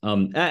process.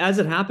 As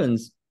it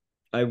happens,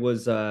 I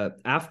was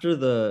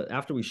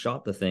after we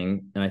shot the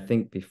thing, and I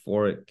think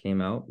before it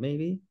came out,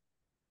 maybe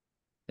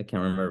I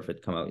can't remember if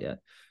it come out yet.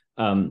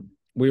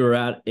 We were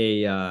at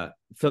a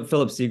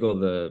Philip Siegel,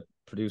 the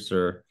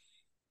producer,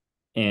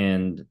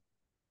 and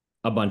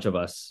a bunch of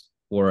us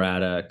were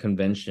at a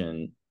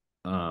convention.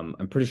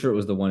 I'm pretty sure it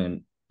was the one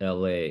in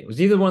LA. It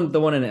was either the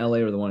one in LA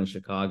or the one in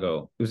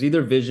Chicago. It was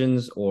either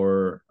Visions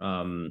or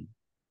Gallifrey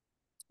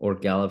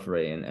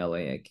in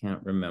LA. I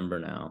can't remember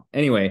now.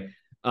 Anyway,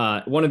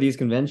 one of these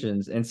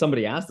conventions, and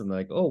somebody asked them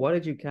like, "Oh, why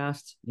did you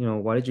cast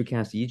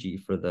Yee Jee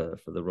for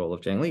the role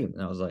of Chang Lee?"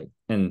 And I was like,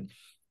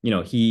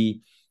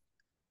 he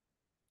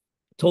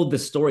told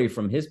this story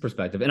from his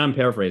perspective, and I'm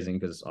paraphrasing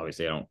because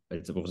obviously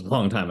it was a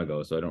long time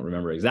ago, so I don't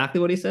remember exactly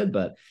what he said,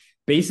 but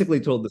basically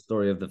told the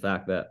story of the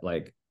fact that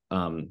like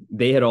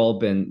they had all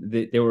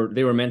been they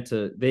were meant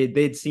to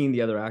they'd seen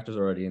the other actors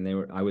already, and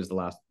I was the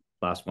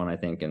last one, I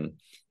think, and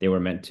they were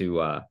meant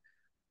to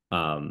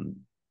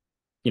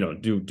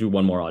do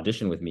one more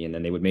audition with me, and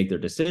then they would make their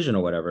decision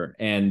or whatever.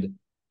 And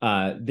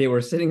they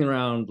were sitting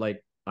around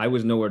like I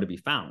was nowhere to be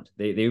found.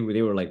 They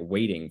were like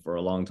waiting for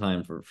a long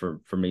time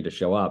for me to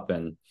show up.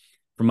 And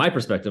from my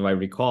perspective, I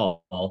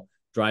recall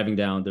driving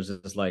down, there's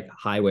this like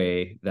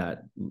highway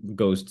that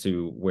goes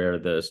to where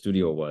the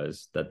studio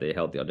was that they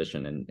held the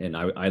audition. And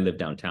I live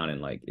downtown, and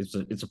like it's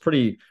a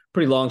pretty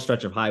long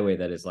stretch of highway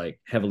that is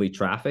like heavily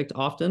trafficked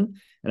often.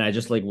 And I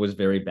just like was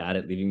very bad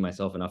at leaving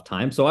myself enough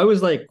time. So I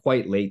was like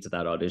quite late to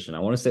that audition. I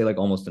want to say like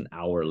almost an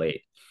hour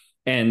late.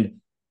 And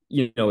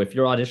if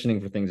you're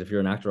auditioning for things, if you're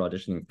an actor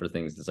auditioning for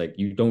things, it's like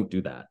you don't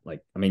do that. Like,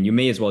 I mean, you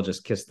may as well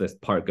just kiss this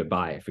part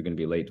goodbye if you're going to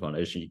be late to an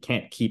audition. You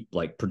can't keep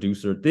like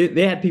producer.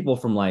 They had people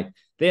from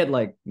they had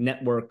like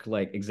network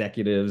like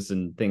executives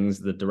and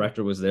things. The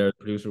director was there, the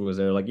producer was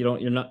there. Like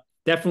you're not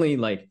definitely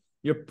like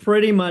you're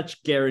pretty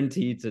much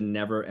guaranteed to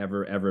never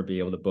ever ever be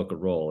able to book a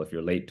role if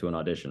you're late to an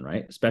audition,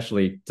 right?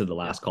 Especially to the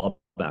last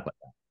call back like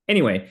that.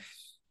 Anyway,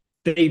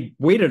 they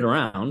waited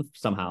around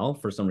somehow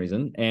for some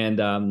reason, and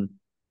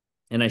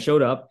I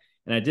showed up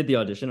and I did the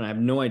audition. And I have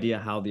no idea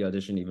how the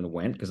audition even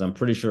went, because I'm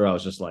pretty sure I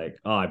was just like,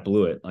 oh, I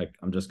blew it. Like,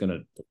 I'm just going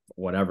to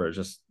whatever.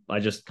 I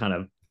just kind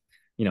of,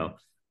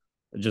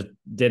 just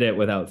did it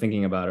without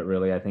thinking about it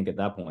really, I think, at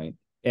that point.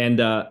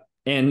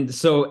 And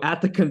so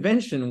at the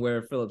convention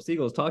where Philip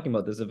Siegel was talking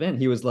about this event,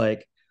 he was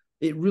like,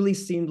 it really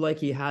seemed like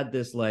he had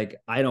this, like,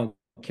 I don't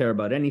care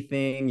about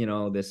anything,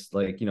 this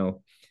like,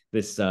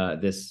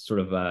 this sort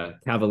of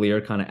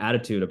cavalier kind of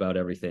attitude about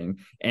everything.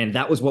 And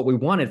that was what we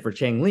wanted for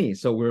Chang Lee.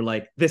 So we're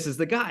like, this is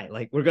the guy.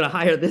 Like, we're going to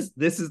hire this.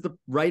 This is the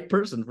right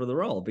person for the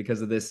role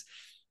because of this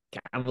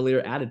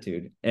cavalier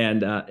attitude.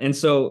 And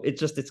so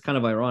it's kind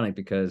of ironic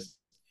because,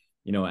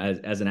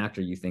 as an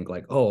actor, you think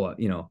like, oh,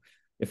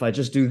 if I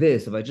just do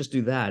this, if I just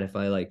do that, if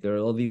I like, there are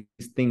all these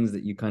things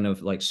that you kind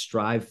of like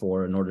strive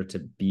for in order to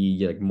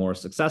be like more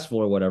successful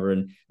or whatever.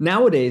 And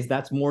nowadays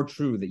that's more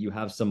true, that you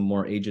have some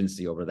more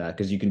agency over that,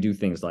 because you can do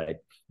things like,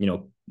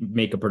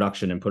 make a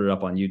production and put it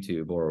up on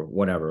YouTube or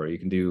whatever. Or you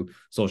can do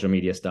social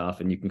media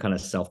stuff and you can kind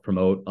of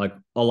self-promote like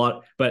a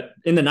lot. But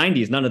in the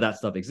 90s, none of that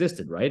stuff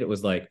existed, right? It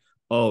was like,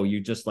 oh,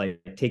 you just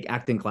like take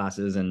acting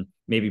classes and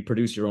maybe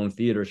produce your own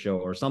theater show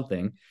or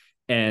something.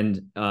 And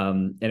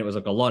it was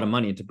like a lot of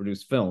money to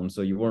produce film,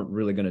 so you weren't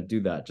really going to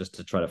do that just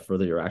to try to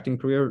further your acting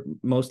career,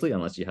 mostly,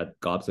 unless you had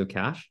gobs of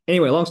cash.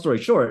 Anyway, long story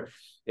short,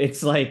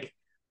 it's like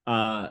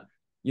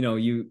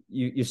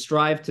you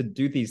strive to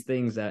do these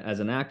things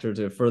as an actor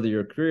to further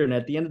your career, and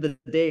at the end of the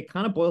day, it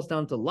kind of boils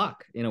down to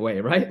luck in a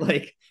way, right?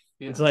 Like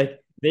It's like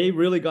they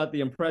really got the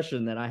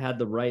impression that I had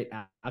the right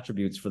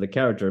attributes for the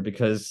character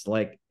because,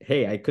 like,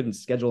 hey, I couldn't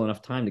schedule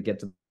enough time to get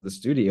to the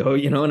studio,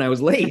 and I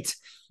was late.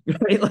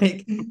 Right?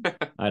 Like,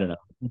 I don't know.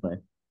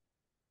 Anyway,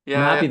 I'm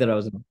happy that I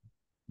was.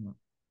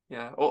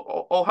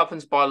 All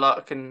happens by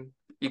luck, and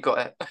you got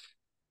it.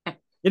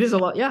 It is a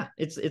lot. Yeah,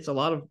 it's a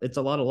lot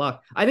of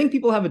luck. I think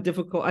a lot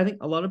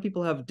of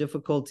people have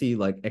difficulty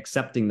like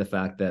accepting the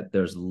fact that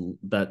there's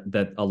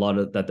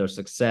that their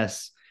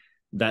success,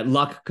 that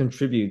luck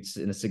contributes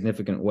in a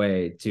significant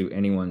way to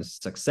anyone's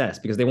success,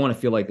 because they want to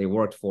feel like they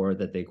worked for it,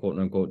 that they quote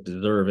unquote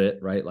deserve it,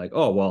 right? Like,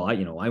 oh, well,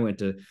 I went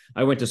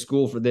to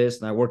school for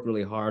this and I worked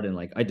really hard and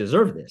like I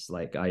deserve this.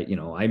 Like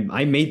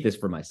I made this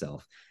for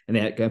myself, and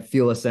they can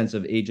feel a sense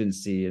of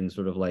agency and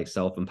sort of like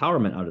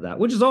self-empowerment out of that,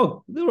 which is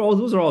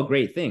those are all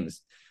great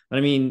things. But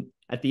I mean,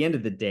 at the end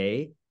of the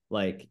day,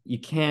 like you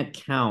can't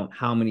count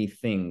how many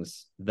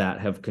things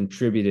that have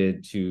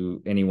contributed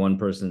to any one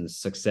person's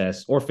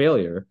success or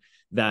failure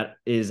that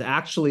is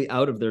actually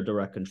out of their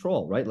direct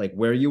control, right? Like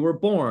where you were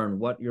born,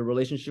 what your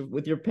relationship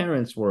with your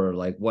parents were,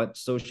 like what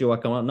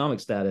socioeconomic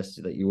status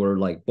that you were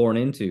like born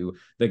into,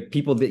 the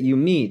people that you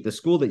meet, the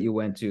school that you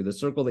went to, the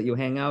circle that you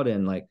hang out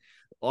in, like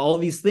all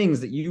these things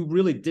that you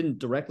really didn't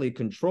directly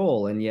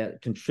control and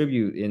yet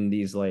contribute in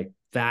these like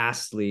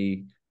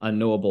vastly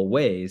unknowable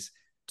ways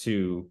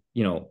to,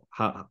 you know,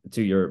 how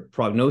to your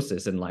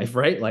prognosis in life,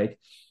 right? Like,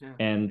 Yeah.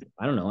 and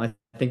I don't know, I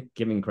think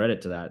giving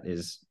credit to that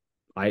is,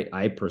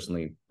 I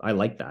personally, I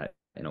like that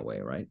in a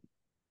way, right?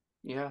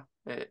 Yeah.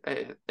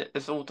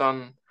 It's all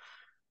done,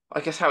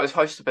 I guess, how it's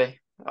supposed to be.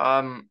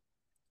 And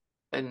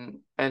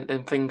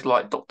things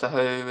like Doctor Who,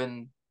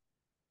 and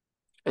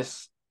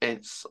it's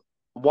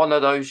one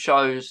of those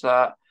shows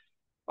that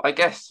I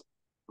guess,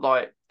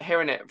 like,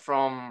 hearing it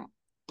from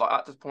like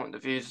actors' point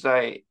of views,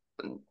 they,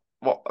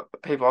 what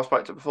people I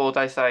spoke to before,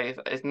 they say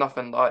it's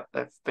nothing like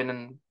they've been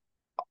in,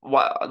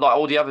 what, like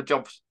all the other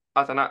jobs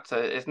as an actor.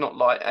 It's not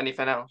like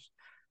anything else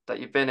that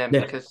you've been in,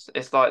 Yeah. because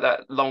it's like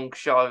that long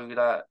show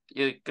that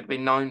you could be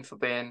known for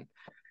being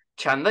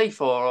Chang Lee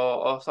for,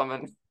 or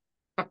something.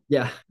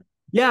 Yeah.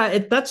 Yeah,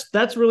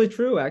 that's really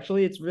true.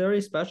 Actually, it's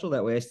very special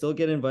that way. I still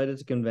get invited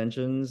to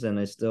conventions, and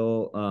I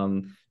still,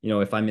 you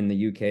know, if I'm in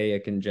the UK,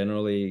 I can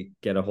generally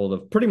get a hold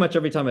of, pretty much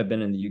every time I've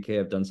been in the UK,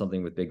 I've done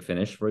something with Big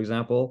Finish, for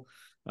example.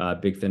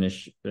 Big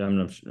Finish, I'm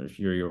not sure if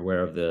you're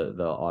aware of the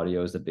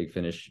audios that Big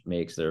Finish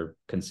makes. They're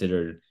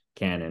considered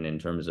canon in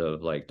terms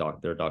of like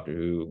their Doctor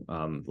Who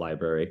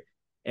library,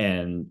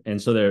 and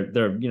so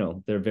they're you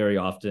know, they're very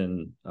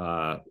often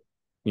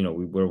you know,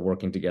 we're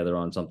working together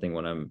on something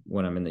when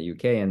I'm in the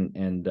UK,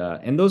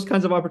 and those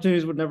kinds of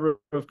opportunities would never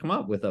have come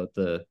up without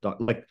the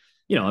like,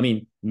 you know, I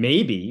mean,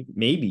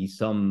 maybe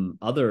some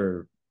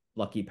other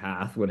lucky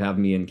path would have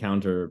me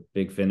encounter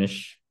Big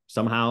Finish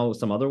somehow,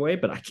 some other way,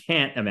 but I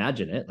can't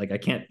imagine it. Like I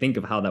can't think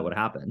of how that would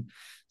happen.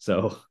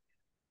 So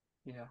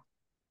Yeah.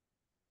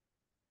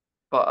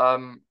 But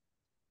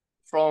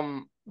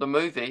from the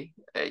movie,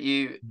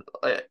 you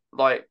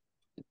like,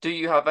 do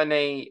you have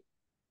any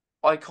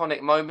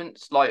iconic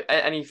moments, like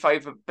any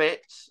favorite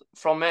bits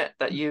from it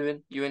that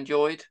you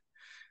enjoyed?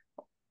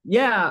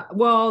 yeah,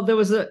 well, there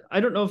was a, I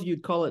don't know if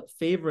you'd call it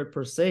favorite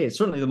per se. It's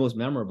certainly the most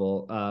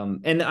memorable.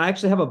 And I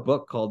actually have a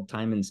book called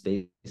Time and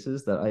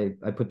Spaces that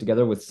I put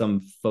together with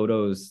some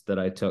photos that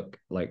I took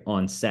like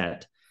on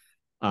set.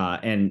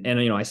 And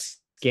you know, I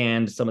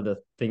scanned some of the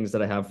things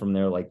that I have from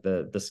there, like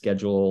the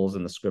schedules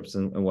and the scripts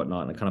and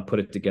whatnot, and I kind of put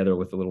it together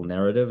with a little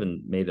narrative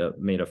and made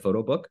a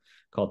photo book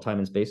called Time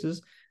and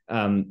Spaces.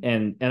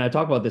 And I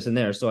talk about this in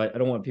there, so I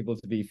don't want people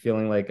to be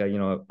feeling like you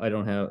know,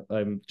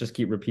 I'm just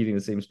keep repeating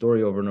the same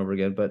story over and over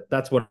again, but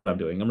that's what I'm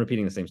doing. I'm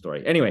repeating the same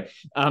story anyway.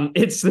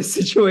 It's the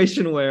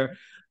situation where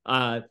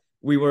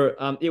we were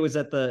it was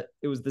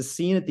the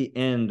scene at the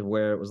end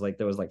where it was like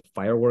there was like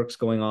fireworks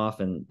going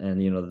off,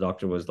 and you know, the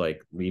doctor was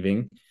like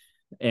leaving,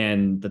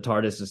 and the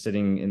TARDIS is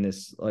sitting in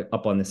this like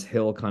up on this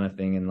hill kind of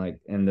thing, and like,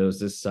 and there was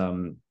this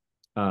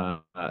uh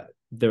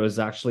there was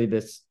actually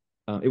this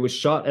it was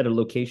shot at a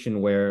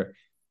location where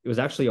it was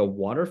actually a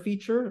water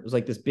feature. It was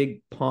like this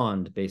big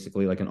pond,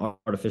 basically like an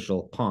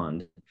artificial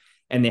pond,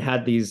 and they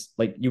had these,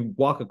 like, you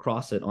walk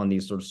across it on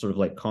these sort of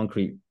like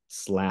concrete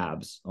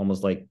slabs,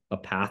 almost like a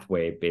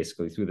pathway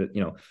basically through the,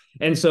 you know.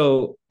 And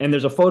so, and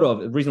there's a photo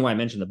of it. The reason why I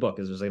mentioned the book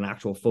is there's like an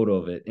actual photo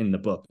of it in the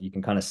book. You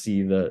can kind of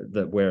see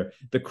the where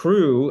the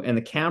crew and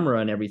the camera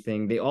and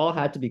everything, they all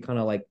had to be kind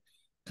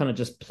of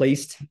just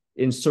placed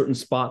in certain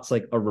spots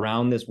like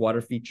around this water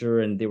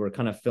feature, and they were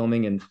kind of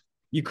filming, and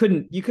you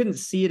couldn't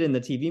see it in the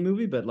TV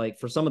movie, but like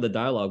for some of the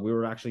dialogue, we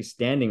were actually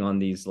standing on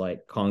these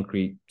like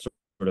concrete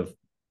sort of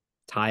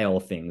tile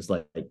things,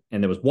 like,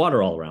 and there was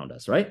water all around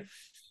us, right?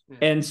 Yeah.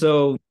 And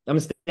so I'm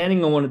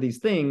standing on one of these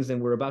things,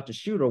 and we're about to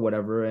shoot or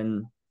whatever,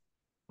 and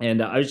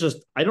I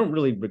don't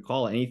really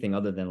recall anything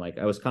other than like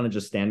I was kind of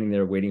just standing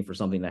there waiting for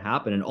something to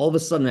happen, and all of a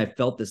sudden I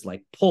felt this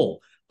like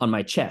pull on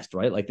my chest,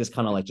 right? Like this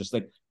kind of like just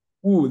like,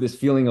 ooh, this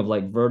feeling of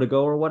like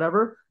vertigo or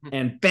whatever.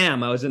 And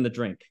bam, I was in the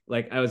drink.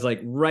 Like I was like,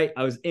 right,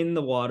 I was in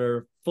the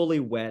water, fully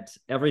wet,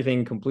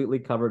 everything completely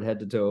covered head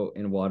to toe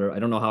in water. I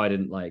don't know how I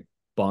didn't like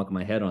bonk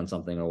my head on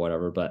something or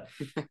whatever, but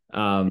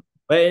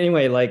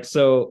anyway, like,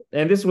 so,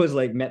 and this was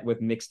like met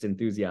with mixed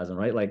enthusiasm,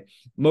 right? Like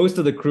most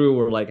of the crew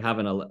were like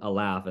having a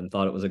laugh and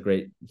thought it was a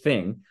great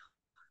thing.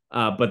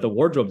 But the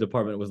wardrobe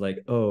department was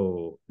like,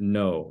 oh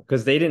no,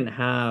 because they didn't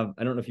have,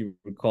 I don't know if you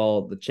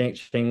recall, the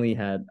Chang Lee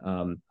had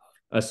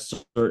a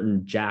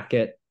certain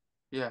jacket,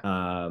 Yeah.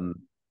 um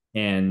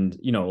and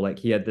you know, like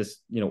he had this,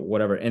 you know,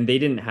 whatever, and they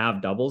didn't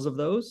have doubles of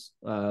those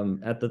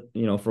at the,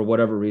 you know, for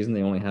whatever reason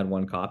they only had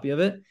one copy of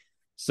it.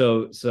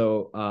 So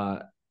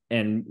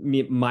and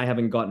me, my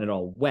having gotten it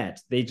all wet,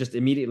 they just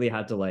immediately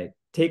had to like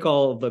take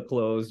all the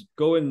clothes,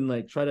 go and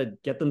like try to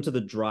get them to the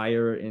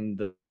dryer in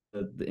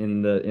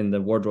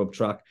the wardrobe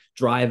truck,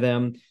 dry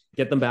them,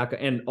 get them back,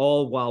 and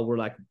all while we're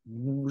like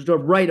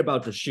right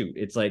about to shoot.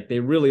 It's like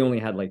they really only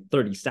had like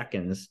 30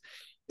 seconds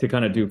to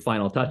kind of do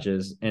final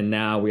touches, and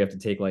now we have to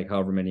take like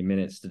however many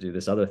minutes to do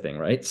this other thing,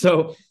 right?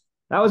 So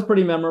that was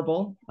pretty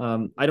memorable.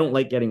 I don't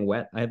like getting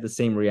wet. I have the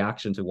same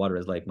reaction to water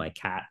as like my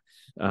cat.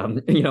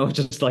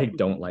 Just like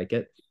don't like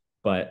it.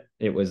 But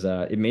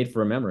it made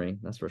for a memory,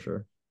 that's for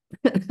sure.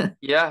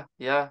 Yeah,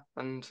 yeah,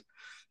 and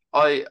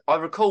I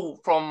recall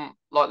from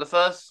like the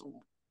first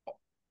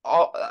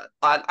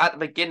at the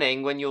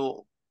beginning when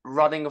you're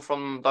running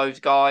from those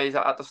guys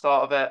at the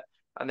start of it,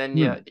 and then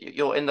yeah, Mm,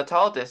 you're in the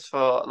TARDIS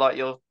for like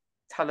you're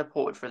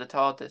teleported through the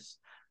TARDIS.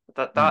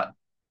 That that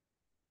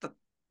mm,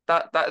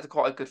 that that is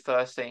quite a good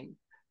first scene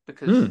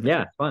because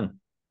yeah, fun.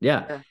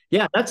 Yeah. yeah,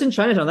 Yeah, that's in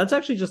Chinatown. That's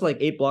actually just like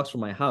 8 blocks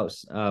from my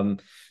house. okay,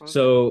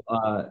 So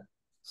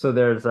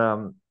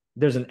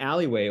there's an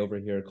alleyway over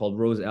here called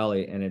Rose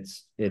Alley, and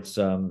it's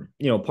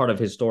part of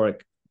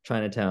historic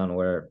Chinatown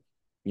where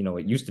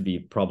it used to be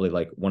probably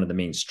like one of the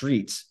main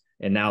streets,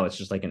 and now it's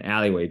just like an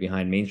alleyway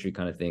behind Main Street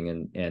kind of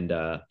thing.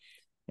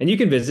 And you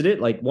can visit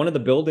it. Like one of the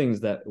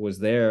buildings that was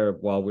there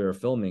while we were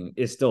filming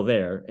is still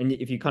there. And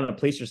if you kind of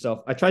place yourself,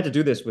 I tried to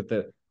do this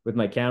with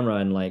my camera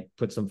and like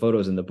put some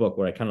photos in the book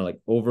where I kind of like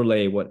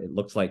overlay what it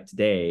looks like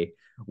today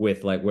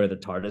with like where the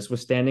TARDIS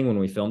was standing when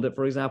we filmed it,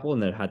 for example,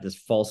 and then it had this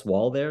false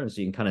wall there, and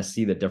so you can kind of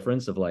see the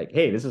difference of like,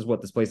 hey, this is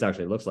what this place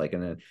actually looks like,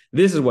 and then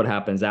this is what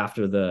happens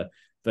after the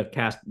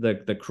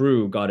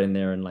crew got in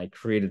there and like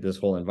created this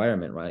whole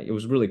environment, right? It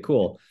was really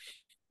cool,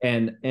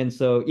 and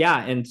so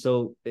yeah, and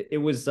so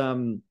it was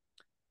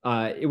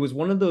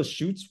one of those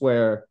shoots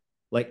where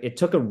like it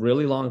took a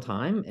really long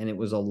time and it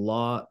was a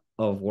lot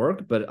of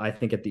work, but I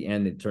think at the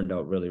end it turned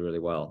out really, really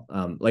well.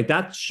 Like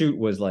that shoot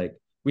was like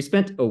we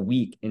spent a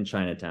week in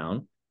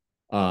Chinatown.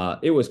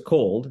 It was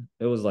cold.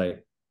 It was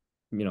like,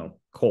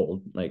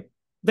 cold, like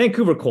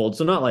Vancouver cold,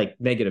 so not like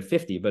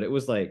 -50, but it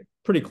was like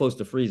pretty close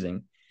to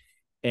freezing.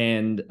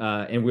 And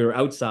we were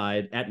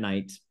outside at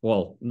night.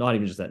 Well, not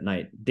even just at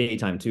night,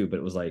 daytime too, but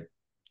it was like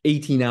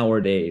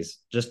 18-hour days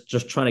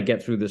just trying to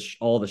get through this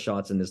all the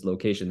shots in this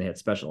location. They had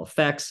special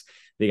effects,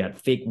 they got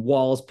fake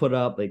walls put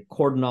up, they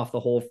cordoned off the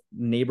whole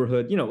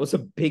neighborhood. It was a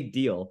big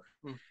deal.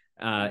 hmm,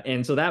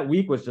 And so that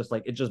week was just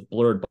like it just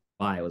blurred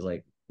by. It was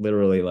like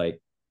literally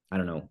like I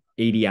don't know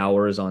 80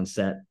 hours on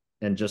set,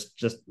 and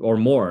just or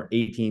more,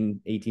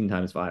 18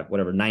 times 5,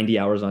 whatever, 90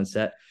 hours on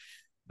set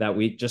that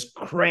week, just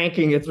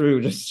cranking it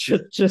through,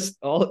 just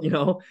all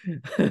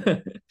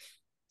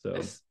so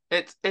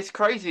it's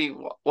crazy.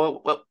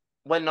 Well,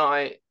 when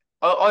I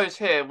was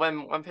here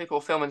when people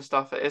are filming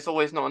stuff, it's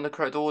always not in the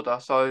correct order.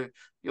 So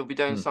you'll be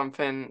doing mm,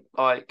 something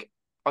like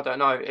I don't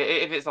know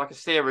if it's like a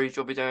series,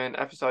 you'll be doing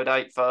episode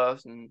 8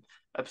 first, and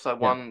episode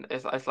yeah. 1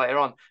 is later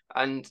on,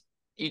 and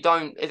you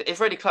don't. It's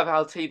really clever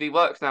how TV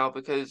works now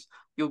because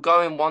you'll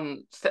go in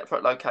one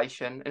separate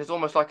location, and it's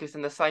almost like it's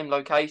in the same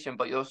location,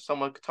 but you're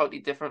somewhere totally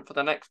different for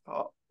the next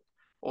part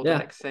or the Yeah.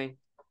 next scene.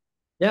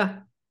 Yeah.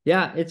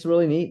 Yeah, it's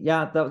really neat.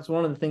 Yeah, that was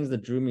one of the things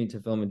that drew me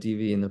to film and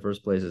TV in the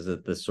first place, is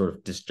that this sort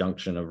of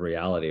disjunction of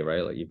reality,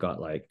 right? Like you've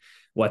got like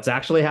what's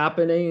actually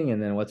happening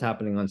and then what's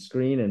happening on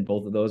screen, and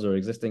both of those are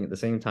existing at the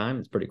same time.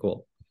 It's pretty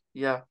cool.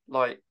 Yeah,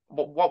 like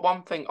what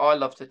one thing I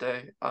love to do,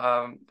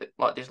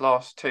 like these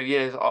last 2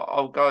 years,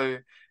 I'll go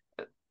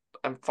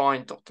and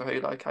find Doctor Who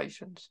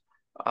locations.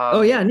 Oh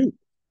Um, yeah, neat.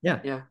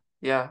 Yeah. yeah,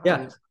 yeah,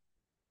 Yeah.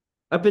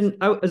 and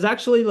I was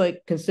actually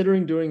like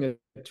considering doing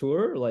a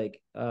tour. Like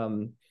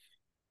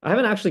I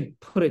haven't actually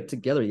put it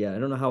together yet. I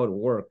don't know how it would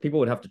work. People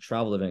would have to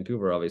travel to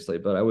Vancouver, obviously,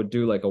 but I would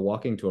do like a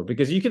walking tour,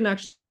 because you can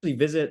actually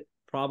visit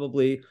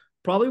probably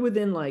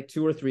within like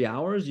 2 or 3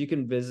 hours. You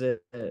can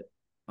visit,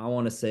 I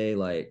want to say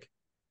like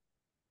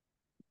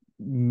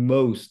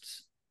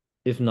most,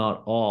 if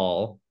not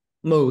all,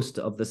 most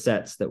of the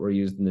sets that were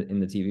used in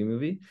the TV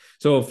movie.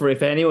 So for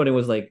if anyone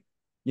was like,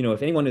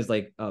 if anyone is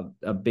like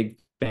a big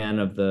fan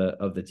of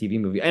the TV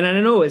movie, and I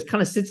know it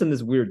kind of sits in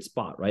this weird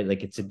spot, right?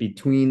 Like it's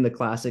between the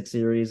classic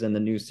series and the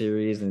new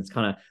series, and it's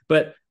kind of.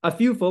 But a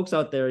few folks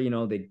out there,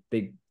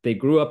 they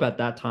grew up at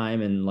that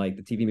time, and like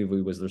the TV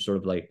movie was their sort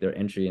of like their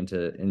entry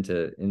into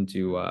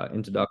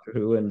Doctor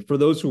Who. And for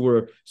those who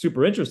were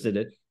super interested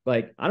in it,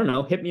 like I don't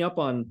know, hit me up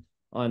on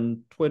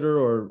Twitter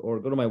or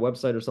go to my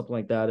website or something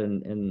like that,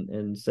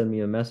 and send me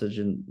a message.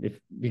 And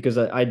because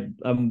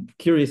I'm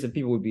curious if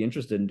people would be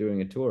interested in doing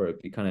a tour.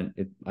 It'd be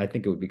I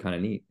think it would be kind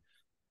of neat.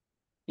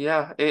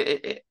 yeah,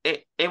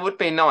 it would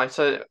be nice.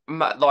 So,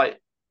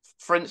 like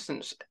for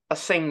instance, a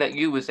scene that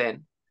you was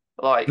in,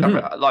 like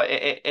Mhm. like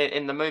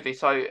in the movie.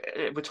 So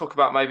we talk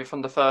about maybe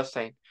from the first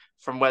scene,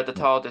 from where the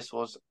TARDIS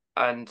was,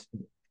 and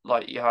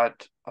like I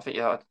think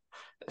you had,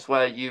 it's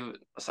where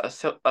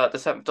the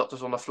Seventh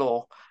Doctor's on the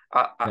floor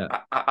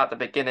Yeah, at the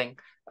beginning.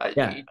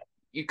 yeah,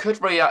 You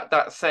could react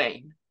that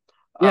scene,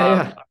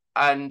 yeah, um, yeah,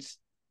 and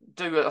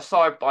do a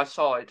side by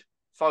side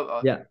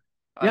photo, yeah,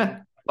 and yeah,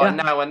 like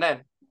yeah, now and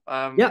then.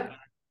 yeah.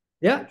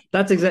 Yeah, Which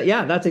that's exactly.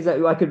 Yeah, that's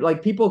exactly. I could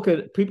like people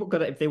could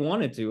if they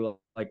wanted to,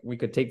 like we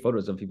could take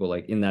photos of people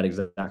like in that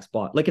exact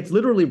spot. Like it's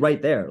literally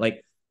right there.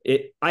 Like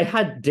it. I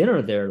had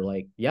dinner there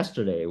like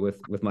yesterday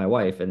with my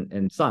wife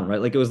and son. Right,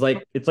 like it was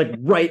like it's like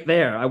right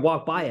there. I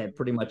walk by it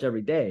pretty much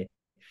every day.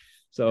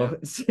 Yeah.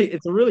 So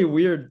it's a really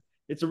weird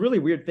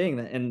thing.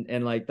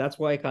 And like, that's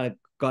why I kind of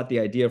got the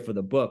idea for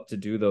the book to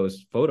do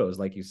those photos,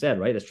 like you said,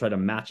 right? Is try to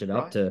match it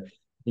up Right. to,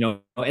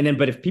 and then,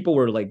 but if people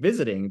were like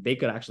visiting, they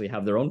could actually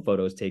have their own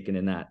photos taken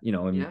in that, and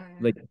Yeah. Yeah.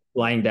 like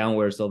lying down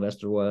where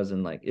Sylvester was,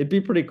 and like, it'd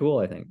be pretty cool,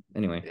 I think.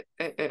 Anyway.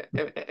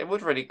 It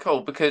would really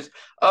cool because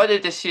earlier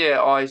this year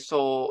I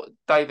saw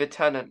David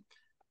Tennant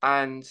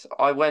and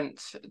I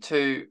went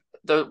to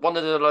the one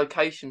of the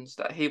locations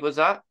that he was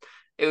at.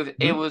 Mhm.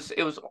 It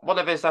was one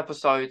of his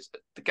episodes,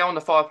 The Girl in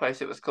the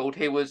Fireplace it was called.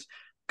 He was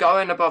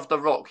going above the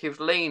rock, he was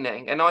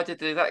leaning, and I did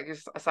the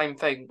exact same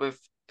thing with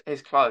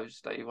his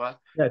clothes that he wore.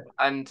 Yeah.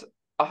 And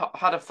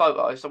had a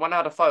photo, so when I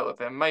had a photo of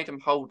him, made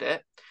him hold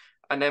it.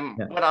 And then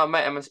Yeah. when I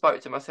met him and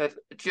spoke to him, I said,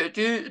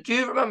 do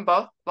you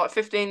remember like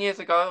 15 years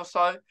ago or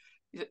so?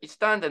 You're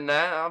standing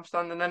there, and I'm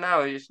standing there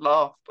now. He just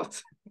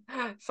laughed.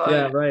 So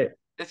Yeah. Right.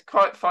 it's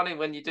quite funny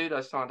when you do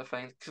those kind of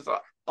things because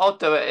I'll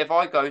do it if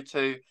I go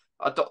to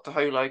a Doctor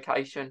Who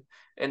location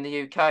in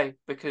the UK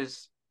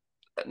because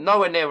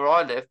nowhere near where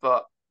I live,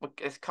 but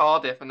it's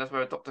Cardiff and that's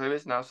where Doctor Who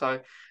is now. So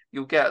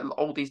you'll get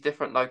all these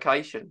different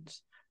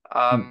locations,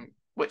 Mm.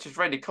 which is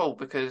really cool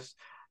because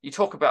you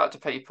talk about it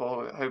to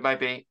people who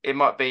maybe it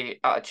might be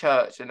at a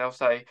church and they'll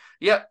say,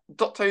 "Yeah,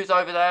 Doctor Who's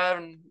over there,"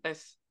 and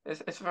it's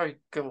very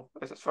cool.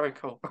 It's very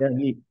cool. Yeah.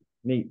 Neat.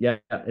 Neat. Yeah.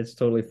 It's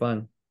totally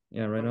fun.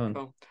 Yeah. Right Very on.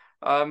 cool.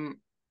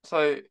 Um,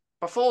 so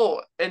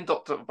before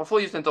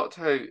you was in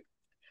Doctor Who,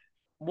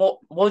 what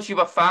was you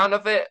a fan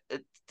of it?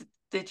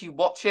 Did you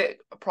watch it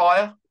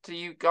prior to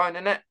you going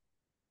in it?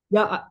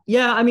 Yeah,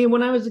 yeah. I mean,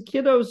 when I was a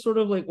kid, I was sort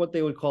of like what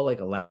they would call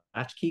like a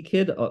latchkey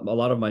kid. A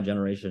lot of my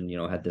generation,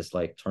 had this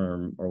like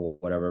term or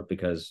whatever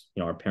because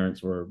our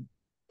parents were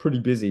pretty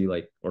busy,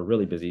 like or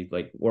really busy,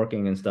 like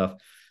working and stuff.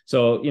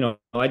 So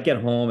I'd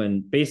get home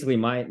and basically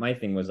my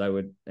thing was I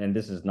would, and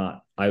this is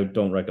not, I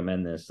don't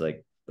recommend this.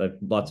 Like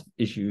lots of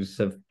issues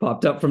have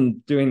popped up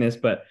from doing this,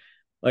 but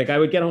like I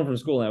would get home from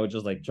school and I would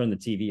just like turn the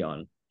TV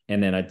on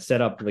and then I'd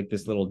set up like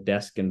this little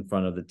desk in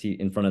front of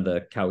in front of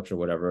the couch or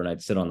whatever, and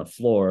I'd sit on the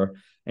floor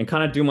and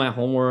kind of do my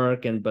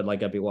homework but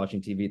like I'd be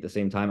watching TV at the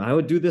same time. I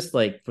would do this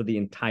like for the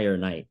entire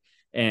night.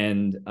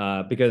 And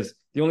because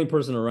the only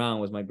person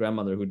around was my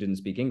grandmother who didn't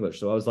speak English.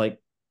 So I was like,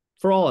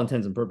 for all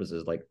intents and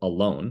purposes, like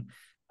alone.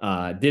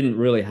 Didn't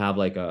really have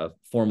like a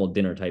formal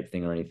dinner type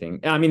thing or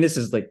anything. I mean, this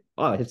is like,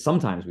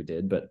 sometimes we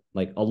did, but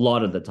like a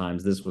lot of the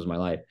times this was my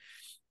life.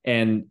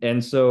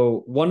 And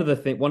so one of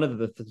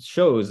the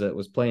shows that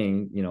was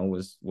playing,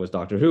 was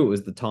Doctor Who. It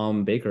was the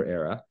Tom Baker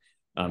era.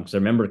 Because I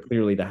remember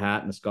clearly the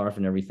hat and the scarf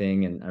and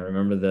everything, and I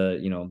remember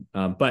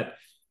but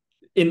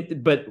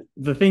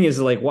the thing is,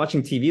 like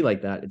watching TV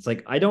like that, it's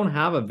like I don't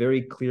have a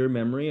very clear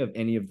memory of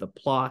any of the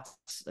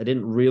plots. I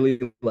didn't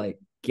really like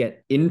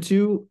get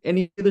into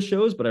any of the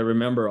shows, but I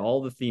remember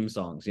all the theme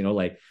songs.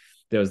 Like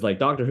there was like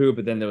Doctor Who,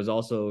 but then there was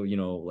also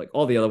like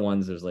all the other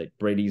ones. There's like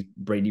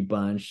Brady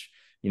Bunch.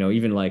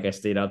 Even like I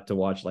stayed up to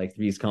watch like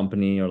Three's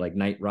Company or like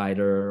Knight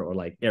Rider or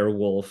like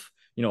Airwolf.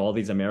 All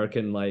these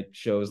American like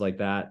shows like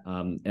that,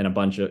 and a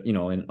bunch of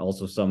and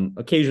also some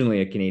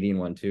occasionally a Canadian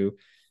one too.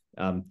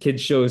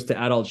 Kids shows to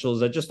adult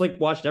shows. I just like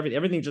watched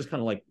everything just kind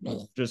of like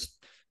just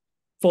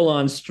full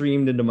on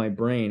streamed into my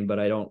brain, but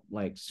I don't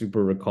like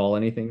super recall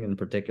anything in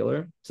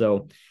particular.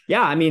 So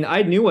yeah, I mean,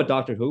 I knew what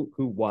Doctor Who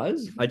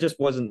was. I just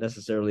wasn't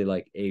necessarily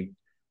like a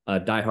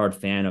diehard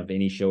fan of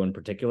any show in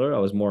particular. I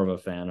was more of a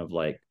fan of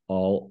like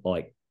all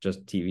like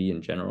just TV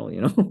in general.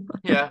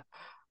 Yeah,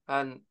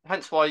 and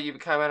hence why you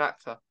became an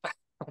actor.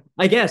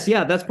 I guess,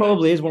 yeah, that's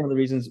probably is one of the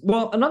reasons.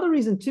 Well, another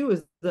reason too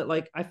is that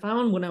like I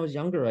found when I was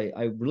younger,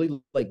 I really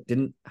like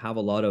didn't have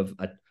a lot of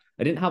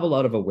I didn't have a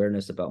lot of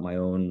awareness about my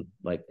own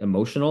like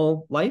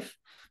emotional life.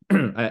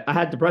 I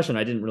had depression.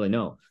 I didn't really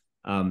know.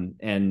 And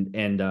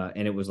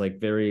it was like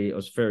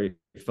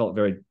felt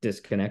very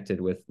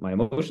disconnected with my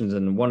emotions.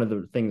 And one of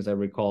the things I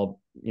recall,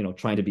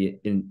 trying to be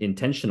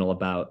intentional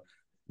about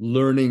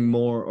learning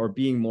more or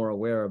being more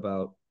aware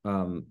about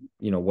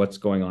what's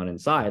going on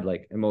inside,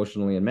 like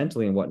emotionally and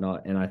mentally and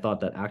whatnot. And I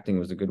thought that acting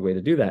was a good way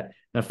to do that.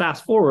 Now,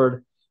 fast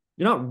forward,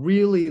 you're not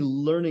really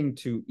learning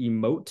to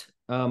emote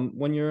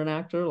when you're an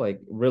actor, like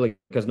really,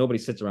 because nobody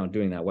sits around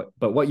doing that.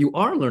 But what you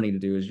are learning to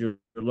do is you're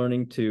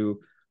learning to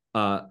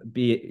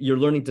you're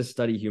learning to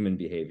study human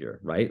behavior,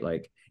 right?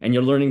 Like, and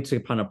you're learning to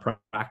kind of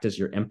practice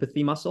your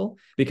empathy muscle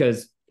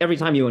because every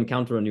time you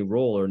encounter a new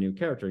role or a new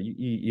character,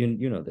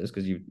 you know this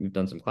because you've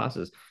done some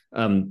classes.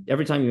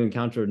 Every time you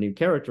encounter a new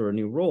character or a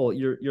new role,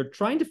 you're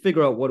trying to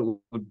figure out what it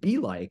would be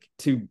like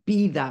to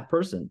be that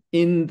person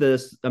in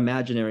this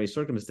imaginary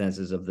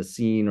circumstances of the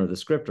scene or the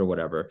script or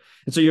whatever.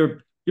 And so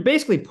you're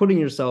basically putting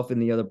yourself in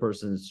the other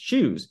person's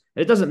shoes.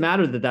 It doesn't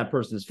matter that that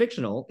person is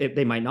fictional.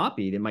 They might not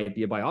be. It might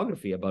be a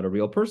biography about a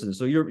real person.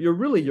 So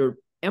you're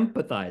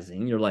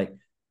empathizing. You're like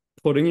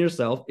putting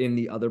yourself in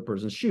the other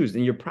person's shoes,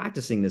 and you're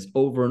practicing this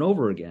over and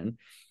over again.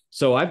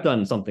 So I've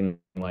done something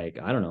like,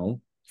 I don't know,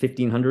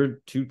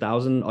 1,500,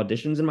 2,000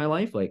 auditions in my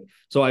life. Like,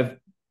 so I've,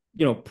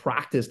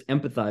 practiced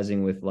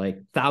empathizing with like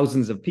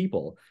thousands of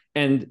people.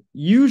 And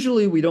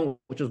usually we don't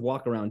just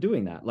walk around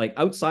doing that. Like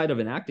outside of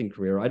an acting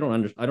career, I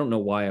don't know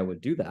why I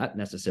would do that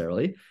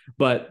necessarily.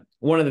 But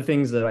one of the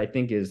things that I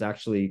think is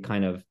actually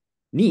kind of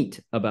neat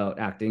about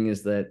acting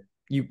is that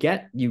you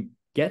get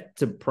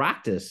to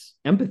practice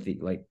empathy.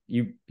 Like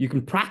you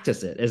can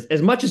practice it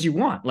as much as you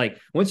want. Like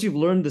once you've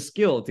learned the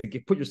skill to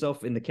put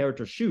yourself in the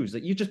character's shoes,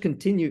 that you just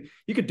continue,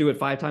 you could do it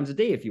 5 times a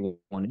day if you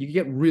wanted. You could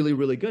get really,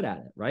 really good at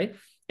it, right?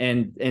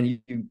 And you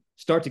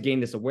start to gain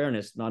this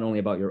awareness not only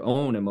about your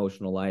own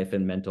emotional life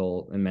and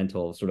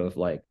mental sort of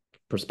like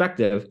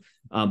perspective,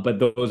 but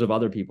those of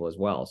other people as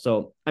well.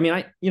 So I mean,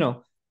 I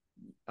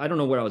don't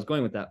know where I was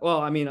going with that. Well,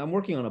 I mean, I'm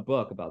working on a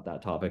book about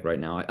that topic right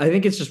now. I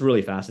think it's just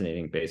really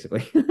fascinating,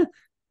 basically.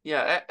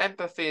 Yeah,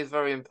 empathy is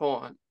very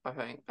important, I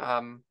think.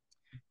 I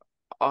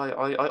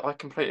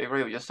completely agree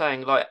with what you're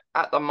saying. Like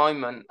at the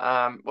moment,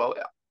 well,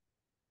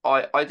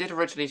 I did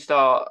originally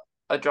start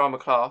a drama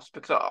class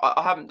because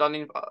I haven't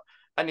done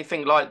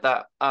anything like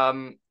that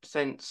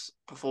since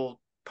before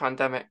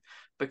pandemic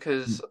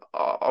because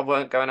I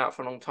weren't going out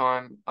for a long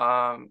time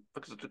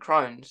because of the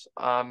Crohn's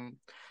and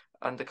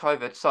the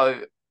COVID.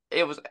 So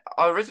it was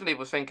I originally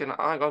was thinking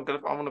I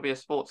want to be a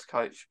sports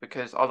coach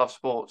because I love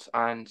sports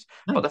and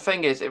but Nice. the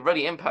thing is it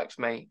really impacts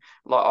me.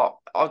 Like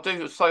I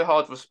do so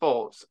hard with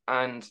sports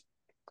and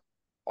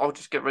I'll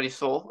just get really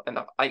sore and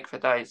ache for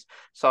days.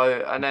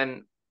 So, and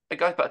then it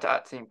goes back to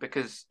acting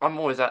because I'm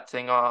always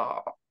acting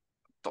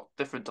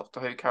different Doctor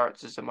Who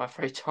characters in my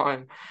free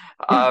time.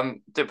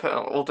 To put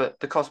on all the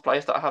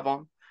cosplays that I have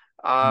on.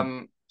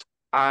 Um,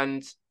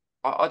 and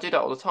I do that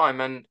all the time.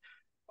 And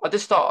I did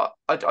start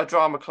a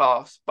drama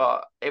class,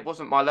 but it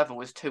wasn't my level, it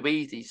was too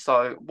easy.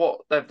 So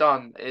what they've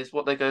done is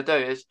what they're going to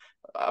do is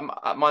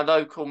at my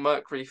local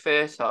Mercury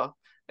Theatre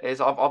is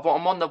I'm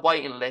on the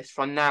waiting list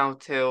from now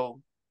till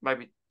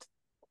maybe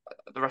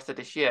the rest of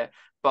this year.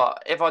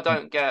 But if I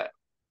don't get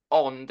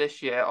on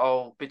this year,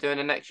 I'll be doing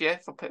it next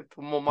year for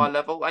people more my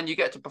level, and you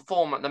get to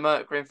perform at the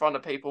Mercury in front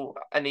of people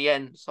in the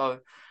end. So,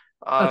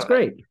 That's uh,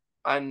 great.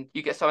 and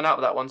you get something out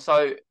of that one.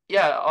 So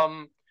yeah,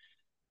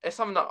 it's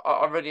something that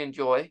I really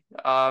enjoy.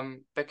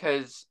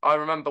 Because I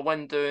remember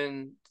when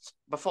doing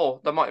before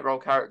the Mighty Roll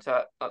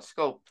character at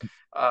school,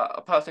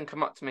 a person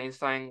come up to me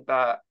saying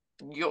that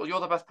you're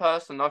the best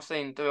person I've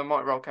seen do a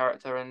Mighty Roll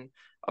character, and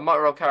a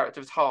Mighty Roll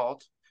character is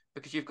hard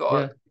because you've got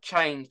Yeah. to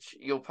change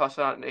your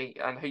personality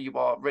and who you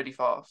are really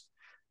fast.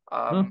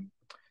 Huh.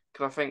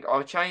 Because I think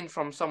I changed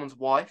from someone's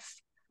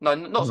wife, no,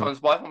 not Uh-huh.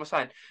 someone's wife. I'm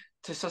saying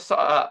to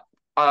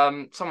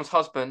someone's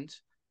husband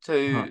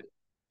Uh-huh. to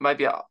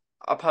maybe a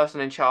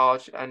person in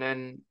charge and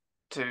then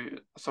to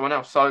someone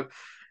else. So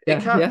it Yeah.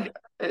 can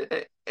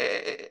Yeah.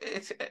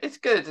 it's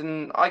good,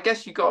 and I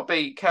guess you got to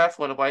be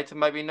careful in a way to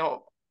maybe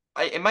not.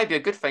 It may be a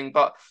good thing,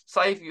 but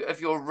say if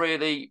you're a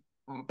really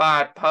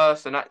bad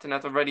person acting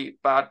as a really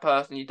bad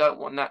person, you don't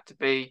want that to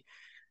be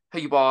who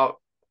you are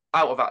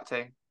out of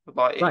acting,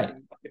 like Right.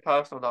 in your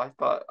personal life.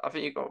 But I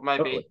think you've got to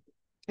Totally. maybe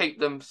keep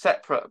them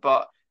separate,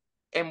 but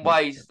in Yeah.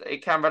 ways that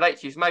it can relate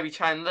to you. So maybe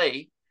Chang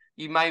Lee,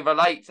 you may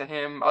relate to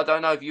him. I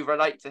don't know if you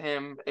relate to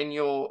him in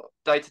your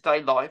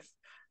day-to-day life,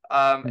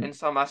 in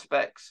some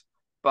aspects,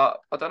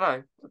 but I don't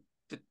know.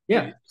 Did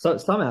Yeah, you? so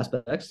some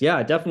aspects.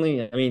 Yeah,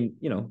 definitely. I mean,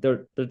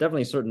 there's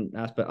definitely certain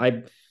aspect.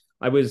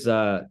 I was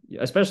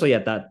especially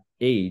at that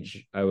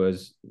age, I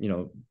was,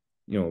 you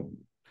know,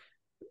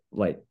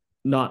 like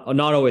not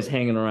always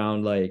hanging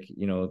around like,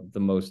 the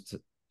most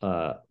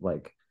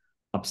like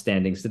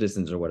upstanding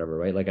citizens or whatever,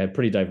 right? Like I had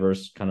pretty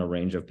diverse kind of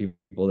range of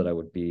people that I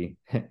would be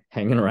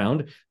hanging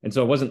around. And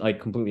so I wasn't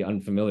like completely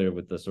unfamiliar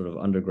with the sort of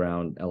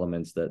underground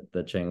elements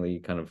that Chang Lee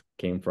kind of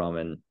came from.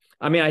 And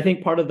I mean, I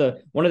think one of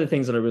the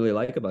things that I really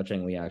like about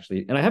Chang Lee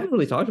actually, and I haven't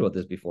really talked about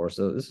this before,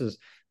 so this is,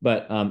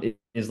 but it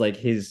is like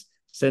his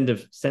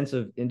sense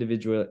of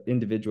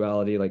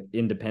individuality, like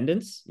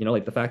independence,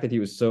 like the fact that he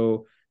was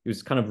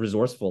kind of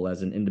resourceful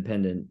as an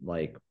independent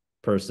like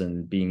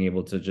person, being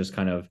able to just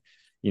kind of,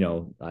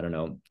 I don't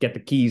know, get the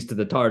keys to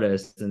the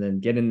TARDIS and then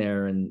get in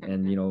there and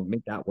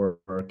make that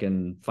work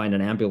and find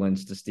an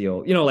ambulance to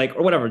steal, like,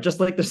 or whatever. Just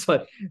like this,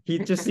 like he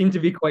just seemed to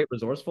be quite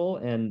resourceful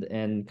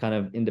and kind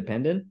of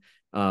independent.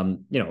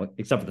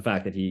 Except for the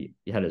fact that he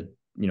had a,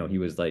 he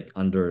was like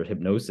under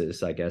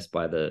hypnosis, I guess,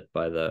 by the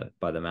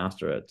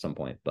master at some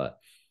point. But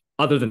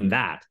other than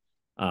that,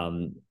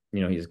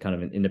 he's kind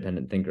of an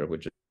independent thinker,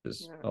 which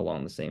is Yeah,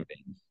 along the same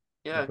vein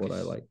yeah, of what I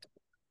because liked.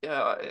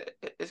 yeah,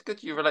 it's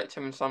good you relate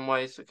to him in some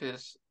ways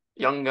because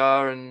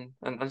younger and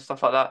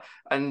stuff like that.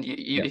 And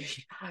Yeah.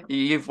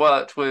 you've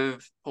worked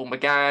with Paul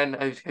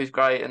McGann, who's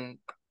great, and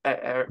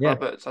Eric Yeah.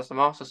 Roberts as the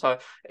master. So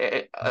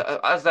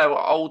as they were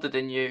older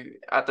than you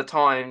at the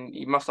time,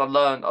 you must have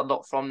learned a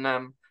lot from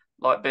them,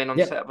 like being on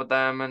Yeah. set with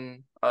them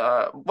and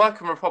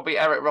working with probably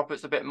Eric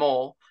Roberts a bit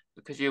more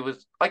because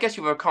I guess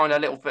you were kind of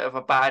a little bit of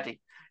a baddie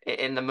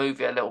in the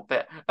movie a little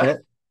bit. Yeah.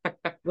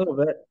 A little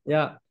bit.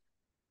 Yeah.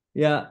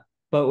 Yeah.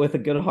 But with a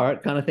good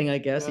heart kind of thing, I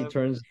guess he Yeah,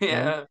 turns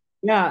around.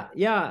 yeah, Yeah.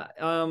 Yeah.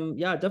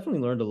 Yeah, I definitely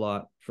learned a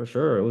lot for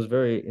sure. It was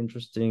very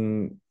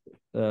interesting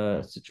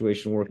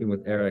situation working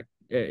with Eric.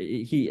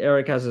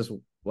 Eric has this,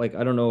 like,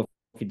 I don't know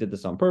he did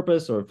this on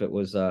purpose or if it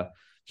was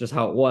just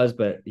how it was,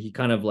 but he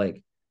kind of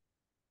like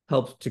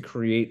helped to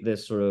create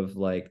this sort of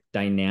like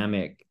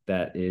dynamic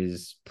that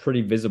is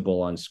pretty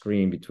visible on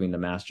screen between the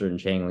master and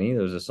Chang Lee.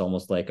 There's this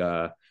almost like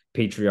a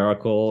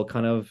patriarchal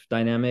kind of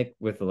dynamic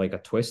with like a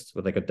twist,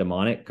 with like a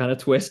demonic kind of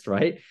twist,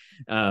 right?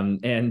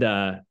 And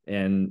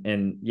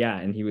yeah,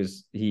 and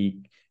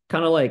he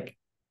kind of like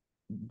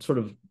sort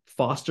of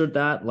fostered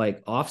that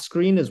like off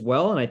screen as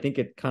well. And I think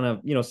it kind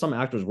of, some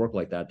actors work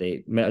like that.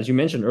 They, as you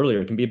mentioned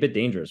earlier, it can be a bit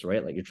dangerous,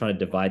 right? Like you're trying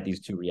to divide these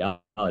two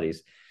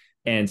realities.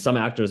 And some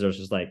actors are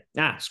just like,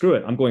 screw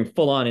it. I'm going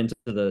full on into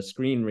the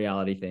screen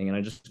reality thing. And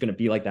I'm just going to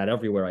be like that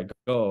everywhere I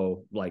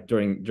go, like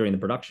during the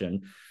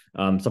production.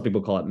 Some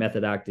people call it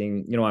method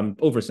acting. I'm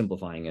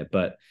oversimplifying it,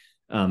 but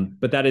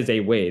that is a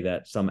way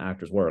that some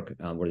actors work,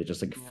 where they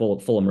just like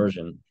full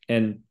immersion.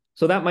 And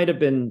so that might have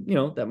been,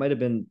 that might have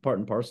been part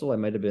and parcel. I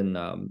might have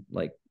been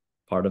like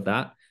part of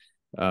that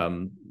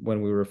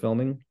when we were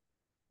filming.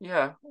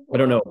 Yeah. I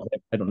don't know.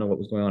 I don't know what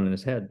was going on in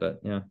his head,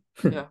 but yeah.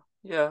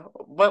 Yeah.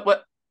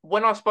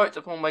 When I spoke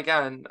to Paul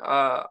McGann,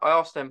 I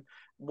asked him,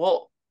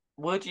 what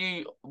would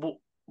you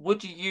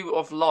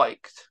have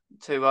liked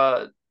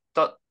to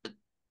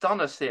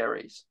done a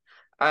series?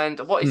 And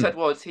what he said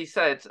was, he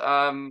said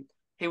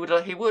he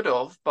would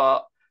have,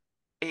 but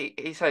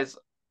he says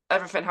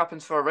everything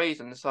happens for a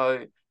reason.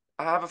 So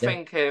I have a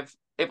think if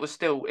it was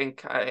still in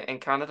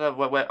Canada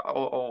where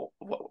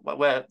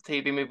the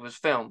TV movie was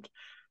filmed,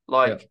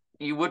 like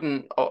you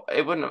wouldn't, or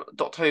it wouldn't,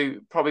 Doctor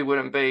Who probably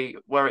wouldn't be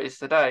where it is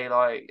today.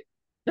 Like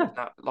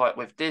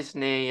with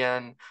Disney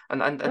and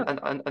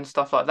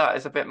stuff like that,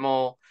 it's a bit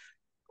more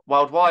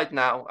worldwide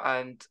now,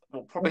 and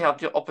we'll probably have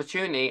the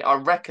opportunity, I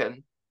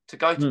reckon, to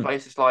go to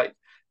places like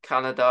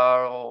Canada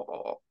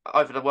or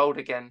over the world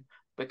again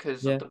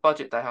because of the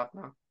budget they have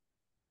now.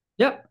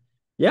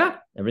 Yeah,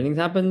 everything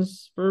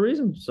happens for a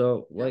reason.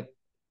 So like,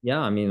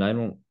 I mean, I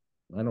don't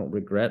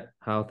regret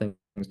how things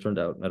turned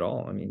out at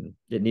all. I mean,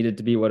 it needed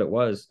to be what it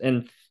was.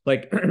 And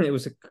like it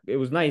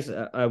was nice.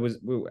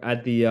 We were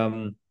at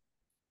the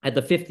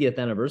 50th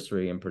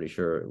anniversary, I'm pretty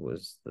sure it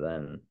was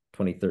then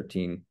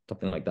 2013,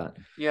 something like that.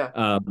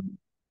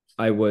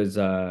 I was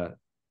I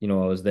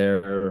was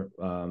there,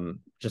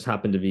 just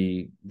happened to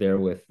be there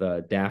with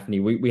Daphne.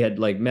 We had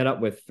like met up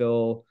with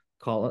Philip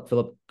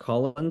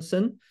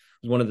Collinson,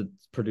 who's one of the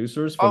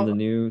producers from the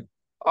new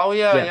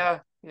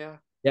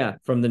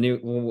from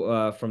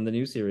the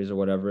new series or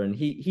whatever. And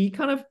he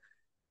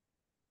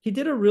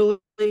did a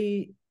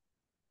really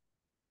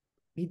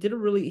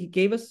he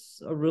gave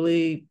us a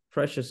really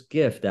precious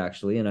gift,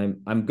 actually,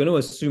 and I'm going to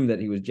assume that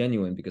he was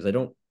genuine, because I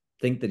don't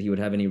think that he would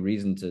have any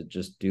reason to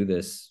just do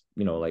this.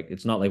 Like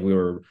it's not like we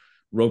were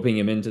roping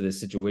him into this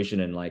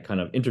situation and like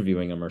kind of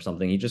interviewing him or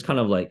something. He just kind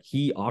of like,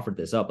 he offered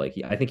this up. Like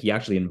I think he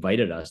actually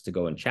invited us to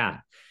go and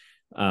chat.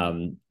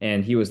 And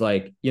he was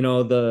like,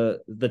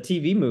 the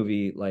TV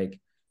movie like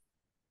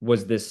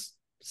was this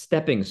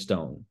stepping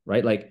stone,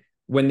 right? Like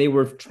when they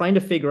were trying to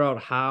figure out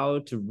how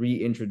to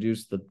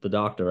reintroduce the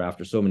Doctor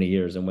after so many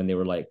years, and when they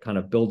were like kind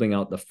of building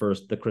out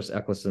the Chris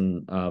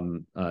Eccleston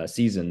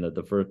season,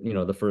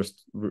 the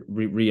first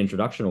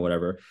reintroduction or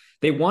whatever,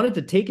 they wanted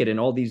to take it in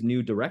all these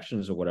new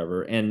directions or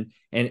whatever. And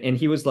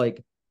he was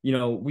like,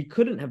 we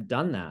couldn't have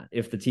done that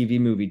if the TV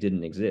movie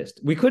didn't exist.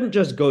 We couldn't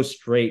just go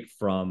straight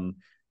from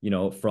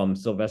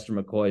Sylvester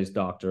McCoy's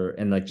Doctor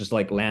and like just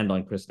like land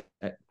on Chris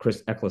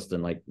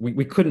Eccleston. Like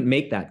we couldn't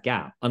make that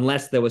gap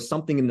unless there was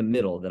something in the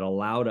middle that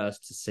allowed us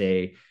to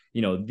say,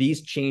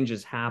 these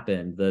changes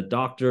happen. The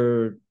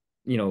Doctor,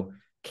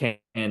 can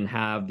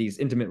have these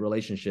intimate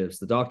relationships.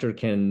 The Doctor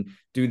can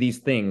do these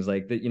things.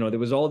 Like that, there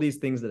was all these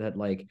things that had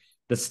like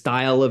the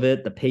style of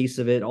it, the pace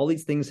of it, all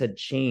these things had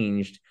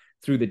changed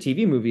through the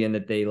TV movie, and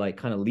that they like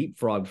kind of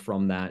leapfrogged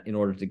from that in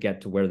order to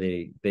get to where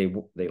they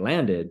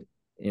landed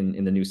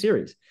in the new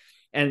series.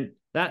 And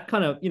that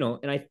kind of,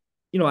 and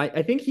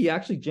I think he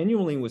actually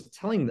genuinely was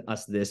telling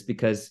us this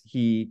because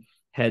he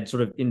had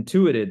sort of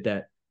intuited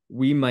that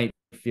we might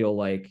feel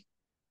like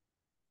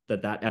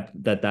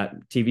that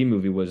TV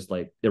movie was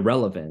like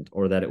irrelevant,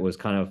 or that it was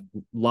kind of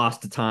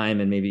lost to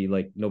time and maybe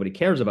like nobody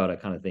cares about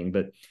it kind of thing.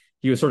 But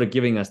he was sort of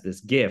giving us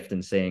this gift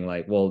and saying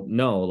like, well,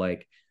 no,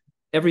 like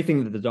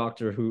everything that the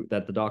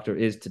Doctor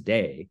is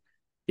today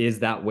is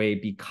that way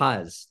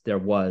because there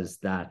was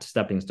that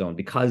stepping stone,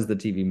 because the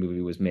TV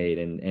movie was made,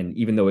 and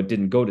even though it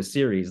didn't go to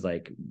series,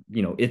 like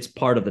it's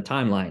part of the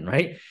timeline,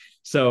 right?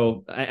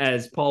 So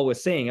as Paul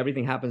was saying,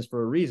 everything happens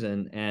for a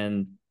reason,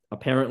 and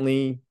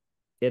apparently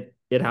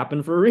it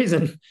happened for a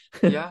reason.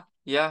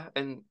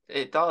 And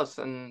it does,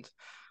 and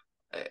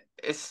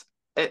it's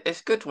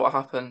good what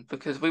happened,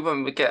 because we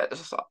wouldn't get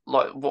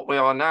like what we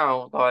are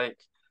now. Like,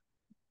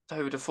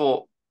 who would have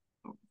thought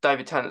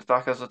David Tennant's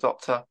back as a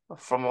Doctor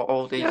from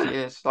all these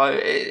years? Like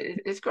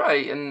it's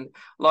great. And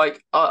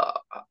like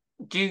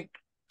do you,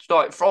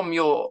 like, from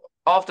your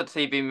after the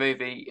TV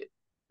movie,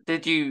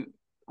 did you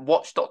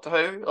watch Doctor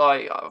Who,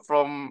 like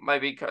from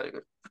maybe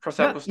Chris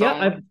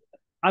Eccleston?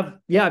 I've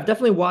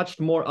definitely watched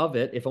more of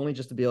it, if only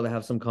just to be able to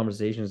have some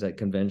conversations at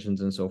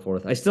conventions and so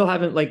forth. I still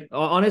haven't, like,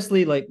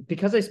 honestly, like,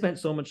 because I spent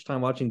so much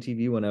time watching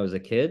TV when I was a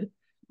kid.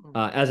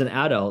 As an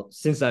adult,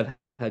 since I've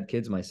had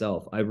kids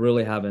myself, I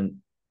really haven't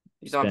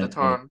You don't have the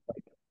spent any. time.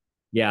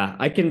 Yeah,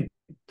 I can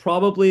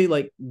probably,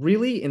 like,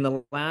 really in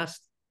the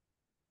last,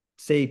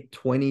 say,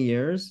 20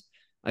 years,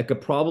 I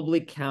could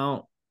probably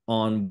count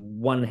on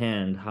one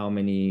hand how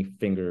many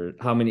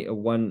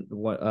one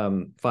what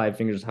 5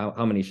 fingers,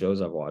 how many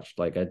shows I've watched.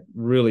 Like, I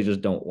really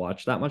just don't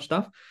watch that much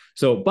stuff.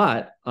 So,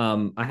 but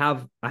I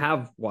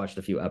have watched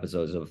a few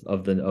episodes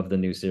of the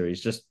new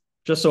series, just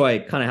so I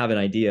kind of have an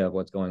idea of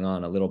what's going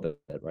on a little bit,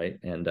 right?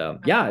 And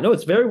yeah, no,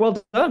 it's very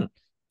well done.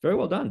 Very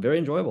well done. Very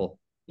enjoyable.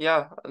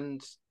 Yeah,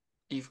 and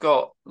you've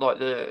got like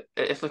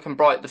it's looking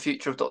bright the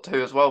future of Doctor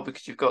Who as well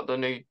because you've got the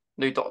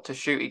new Doctor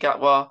Ncuti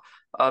Gatwa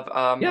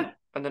of Yeah.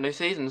 and the new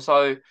season.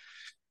 So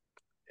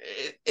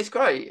it's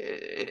great.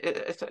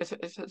 It's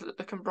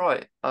looking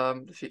bright.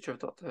 The future of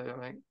Doctor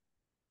Who, I think.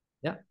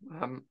 Yeah.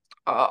 Um,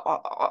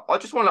 I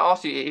just want to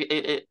ask you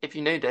if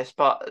you knew this,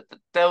 but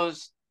there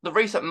was the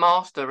recent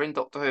Master in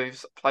Doctor Who,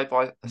 played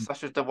by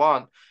Sacha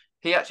Dhawan.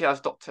 He actually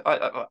has what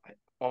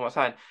am I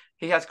saying?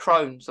 He has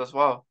Crohn's as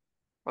well.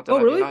 I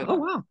don't Oh, know if you really? know Oh,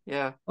 that. wow.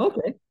 Yeah,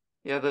 Okay.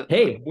 yeah,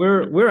 Hey,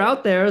 we're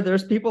out there.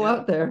 There's people yeah,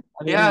 out there.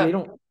 I mean, yeah, we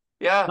don't.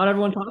 yeah, Not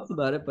everyone talks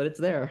about it, but it's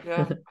there.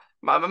 yeah.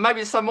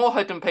 Maybe some more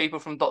hidden people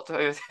from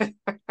Doctor Who.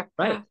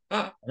 Right.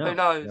 I Who know.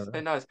 knows? Never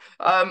Who know.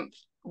 knows?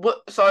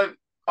 What? So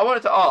I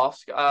wanted to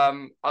ask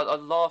a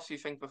last few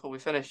things before we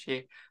finish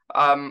here.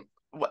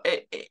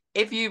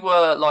 If you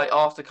were like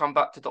asked to come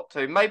back to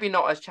Doctor Who, maybe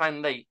not as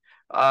Chang Lee,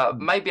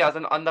 Hmm. maybe as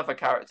another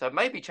character,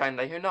 maybe Chang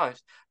Lee, who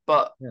knows?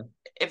 But Yeah.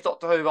 if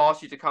Doctor Who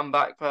asked you to come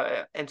back,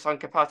 but in some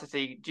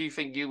capacity, do you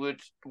think you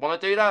would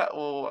want to do that,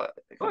 or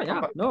Oh come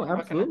yeah, back, no, come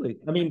back in it? absolutely.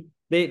 I mean,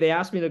 they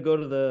asked me to go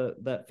to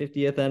that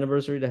 50th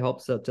anniversary to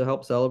help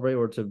celebrate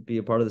or to be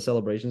a part of the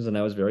celebrations, and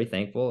I was very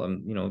thankful.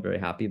 I'm very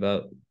happy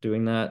about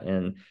doing that,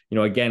 and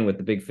again with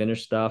the Big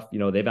Finish stuff,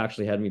 they've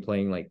actually had me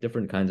playing like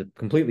different kinds of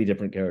completely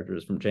different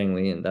characters from Chang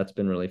Lee, and that's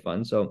been really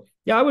fun. So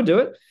yeah, I would do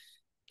it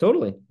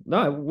totally. No,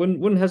 I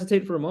wouldn't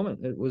hesitate for a moment.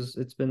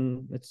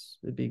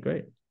 It'd be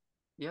great.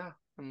 Yeah,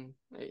 and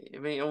you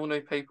meet all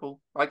new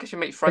people. I guess you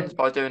meet friends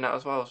by doing that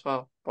as well,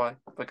 by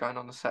going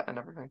on the set and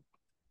everything.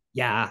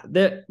 Yeah,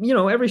 that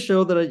every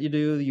show that you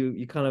do,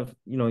 you kind of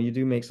you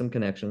do make some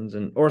connections,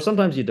 and or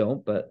sometimes you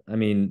don't, but I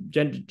mean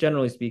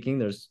generally speaking,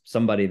 there's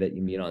somebody that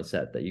you meet on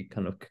set that you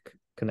kind of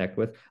connect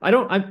with. I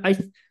don't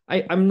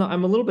I'm not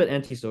I'm a little bit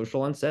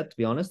antisocial on set, to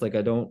be honest. Like,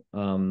 I don't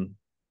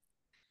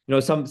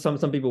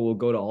some people will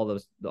go to all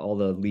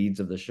the leads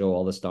of the show,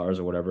 all the stars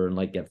or whatever, and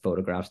like get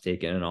photographs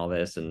taken and all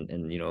this, and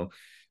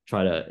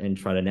try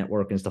to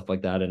network and stuff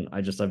like that. And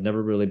I've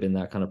never really been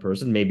that kind of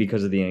person. Maybe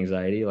because of the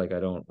anxiety. Like, I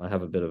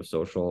have a bit of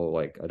social,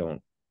 like, I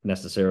don't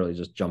necessarily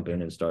just jump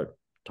in and start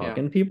Yeah,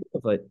 talking to people.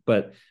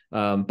 But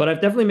I've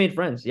definitely made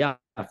friends. Yeah,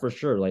 for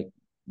sure. Like,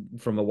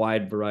 from a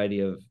wide variety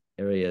of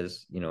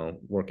areas.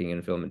 Working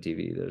in film and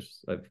TV.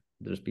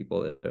 There's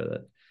people there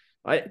that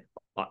I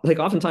like.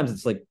 Oftentimes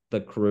it's like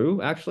the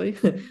crew, actually.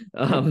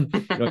 I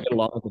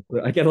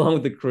get along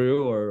with the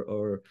crew,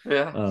 or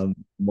yeah,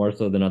 more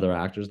so than other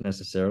actors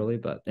necessarily.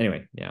 But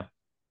anyway, yeah.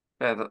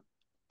 yeah.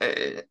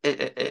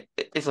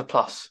 It's a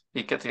plus.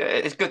 You get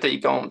to. It's good that you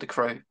go on with the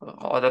crew.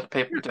 Other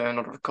people doing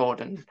all the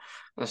recording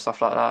and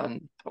stuff like that,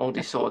 and all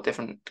these sort of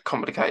different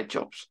complicated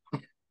jobs.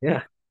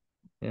 Yeah.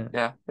 Yeah.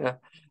 Yeah, yeah.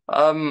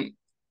 Um,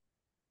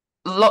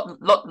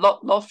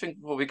 last thing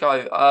before we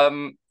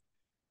go.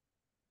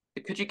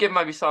 Could you give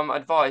maybe some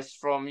advice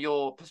from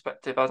your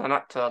perspective as an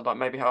actor, like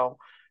maybe how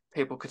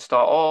people could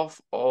start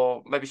off,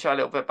 or maybe share a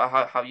little bit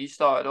about how you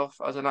started off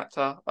as an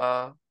actor?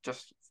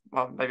 Just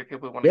maybe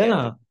people want to get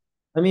into. Yeah.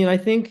 I mean, I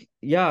think,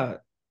 yeah.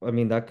 I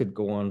mean, that could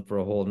go on for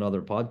a whole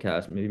another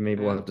podcast. Maybe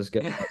we'll Yeah, have to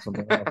skip yeah,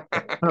 something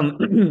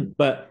else.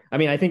 But I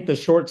mean, I think the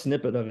short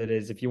snippet of it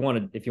is, if you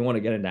want to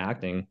get into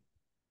acting,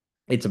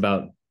 it's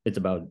about it's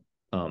about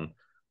um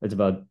it's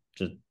about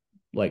just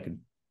like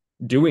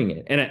doing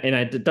it. And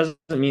it doesn't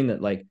mean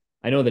that, like,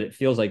 I know that it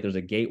feels like there's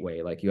a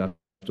gateway, like you have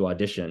to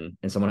audition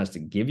and someone has to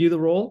give you the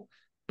role,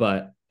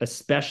 but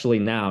especially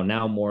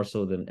now more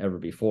so than ever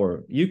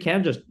before, you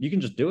can just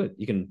do it.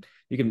 You can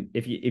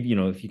if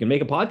you can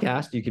make a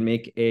podcast, you can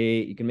make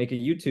a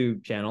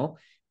YouTube channel.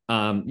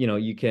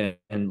 You can,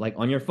 and like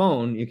on your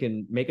phone, you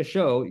can make a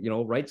show,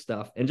 write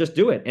stuff and just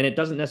do it. And it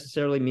doesn't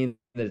necessarily mean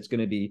that it's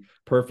going to be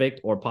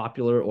perfect or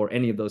popular or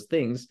any of those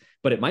things,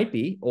 but it might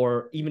be.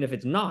 Or even if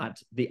it's not,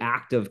 the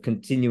act of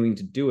continuing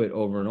to do it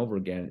over and over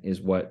again is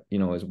what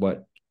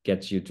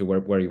gets you to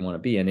where you want to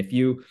be. And if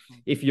you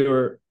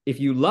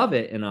love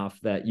it enough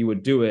that you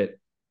would do it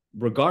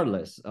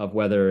regardless of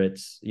whether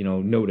it's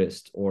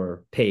noticed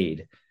or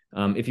paid,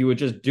 if you would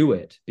just do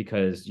it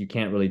because you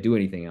can't really do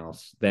anything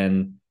else,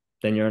 then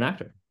you're an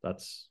actor.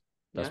 That's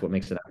yeah. what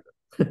makes it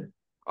actor.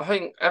 I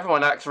think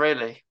everyone acts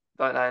really,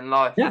 don't they, in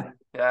life? Yeah,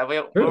 Yeah,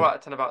 we're true.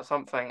 acting about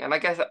something, and I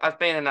guess as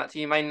being an actor,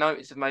 you may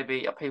notice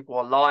if people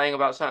are lying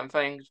about certain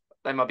things.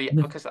 They might be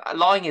because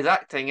lying is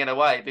acting in a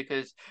way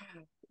because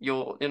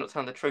you're not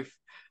telling the truth.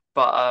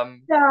 But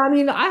Yeah, I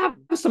mean, I have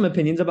some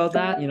opinions about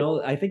that.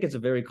 I think it's a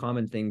very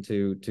common thing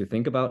to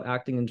think about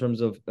acting in terms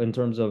of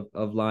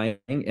lying,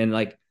 and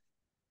like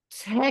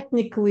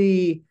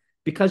technically,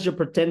 because you're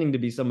pretending to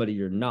be somebody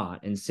you're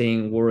not and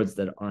saying words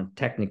that aren't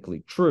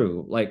technically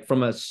true, like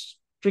from a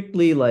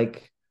strictly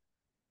like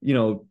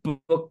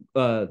book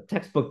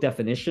textbook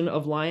definition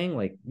of lying,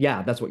 like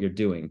yeah, that's what you're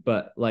doing.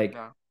 But like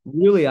yeah,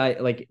 really, I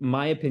like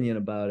my opinion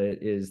about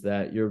it is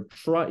that you're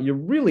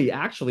really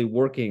actually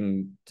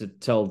working to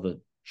tell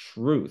the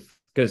truth.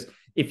 Because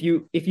if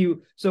you're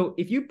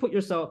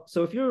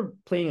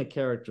playing a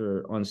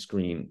character on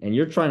screen and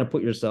you're trying to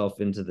put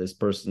yourself into this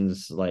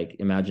person's like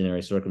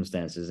imaginary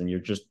circumstances, and you're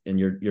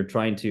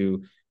trying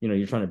to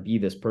you're trying to be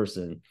this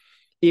person,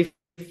 if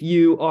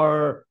you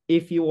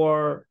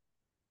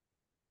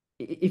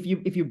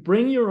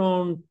bring your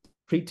own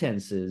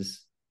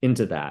pretenses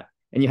into that,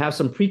 and you have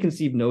some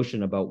preconceived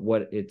notion about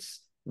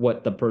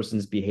what the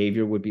person's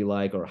behavior would be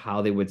like, or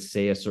how they would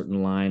say a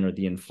certain line, or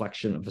the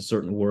inflection of a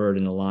certain word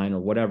in a line, or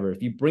whatever,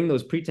 if you bring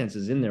those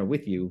pretenses in there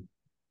with you,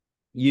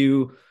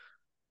 you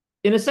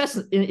in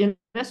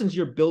essence,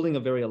 you're building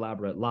a very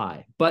elaborate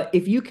lie. But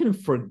if you can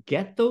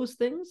forget those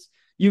things,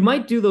 you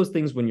might do those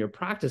things when you're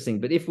practicing.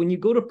 But if when you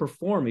go to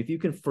perform, if you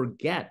can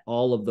forget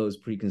all of those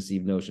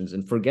preconceived notions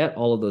and forget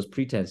all of those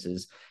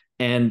pretenses,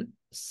 and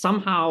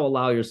somehow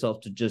allow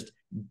yourself to just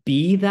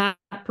be that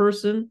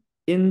person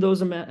in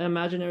those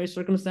imaginary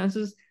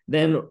circumstances,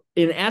 then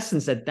in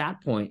essence, at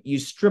that point, you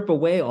strip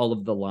away all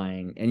of the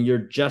lying and you're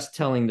just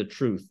telling the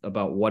truth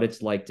about what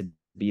it's like to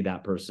be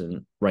that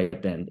person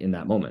right then in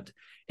that moment.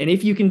 And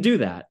if you can do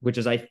that, which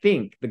is, I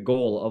think, the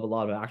goal of a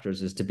lot of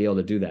actors, is to be able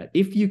to do that.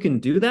 If you can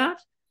do that,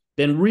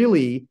 then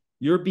really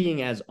you're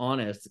being as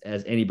honest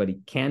as anybody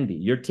can be.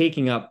 You're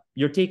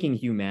taking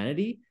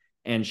humanity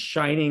and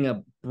shining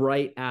a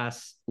bright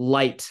ass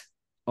light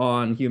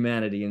on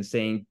humanity and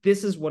saying,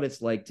 this is what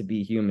it's like to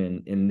be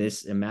human in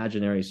this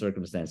imaginary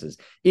circumstances.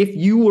 If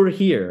you were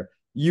here,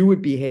 you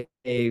would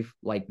behave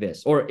like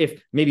this. Or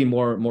if maybe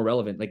more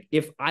relevant, like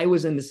if I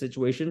was in this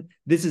situation,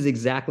 this is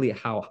exactly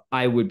how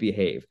I would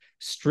behave,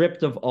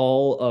 stripped of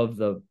all of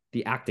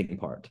the acting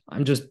part.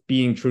 I'm just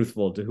being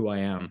truthful to who I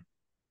am,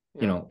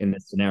 yeah, in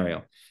this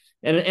scenario.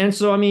 And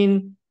so, I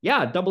mean,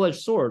 yeah, double-edged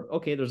sword.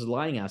 Okay, there's a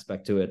lying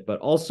aspect to it, but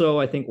also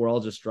I think we're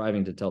all just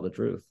striving to tell the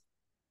truth.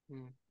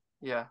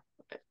 yeah.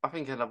 I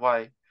think in a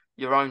way,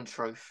 your own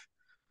truth.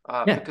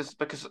 Yeah.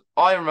 Because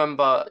I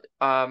remember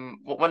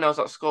when I was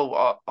at school,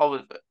 I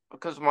was,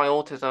 because of my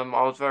autism,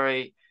 I was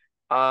very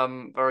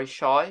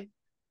shy.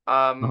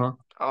 Uh-huh.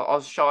 I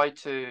was shy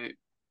to,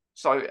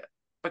 so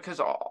because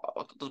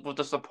with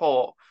the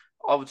support,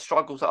 I would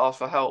struggle to ask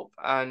for help,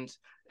 and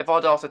if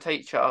I'd ask a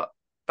teacher,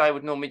 they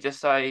would normally just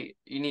say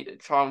you need to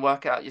try and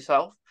work it out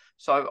yourself.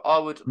 So I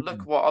would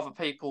look what other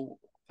people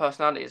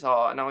personalities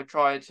are, and I would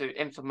try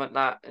to implement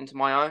that into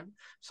my own.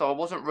 So I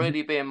wasn't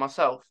really being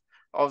myself.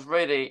 I was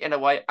really, in a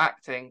way,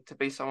 acting to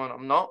be someone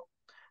I'm not.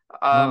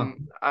 Uh,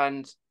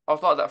 And I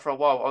was like that for a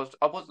while.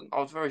 I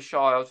was very shy.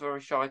 I was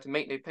very shy to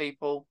meet new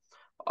people.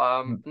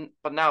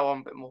 But now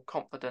I'm a bit more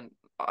confident.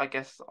 I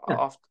guess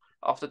yeah.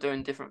 after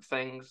doing different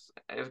things,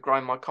 it's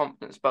grown my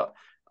confidence. But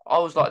I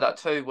was like that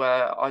too,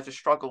 where I just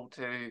struggled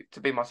to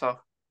be myself.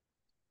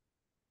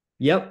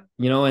 Yep.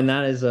 And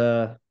that is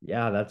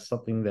yeah, that's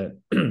something that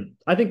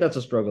I think that's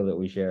a struggle that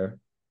we share.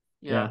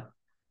 Yeah,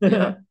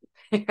 Yeah.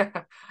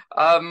 yeah,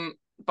 yeah.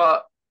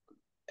 But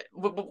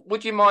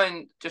would you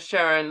mind just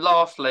sharing,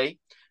 lastly,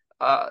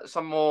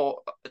 some more,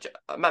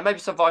 maybe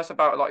some advice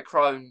about like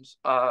Crohn's,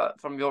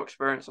 from your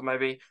experience, or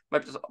maybe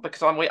just,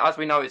 because as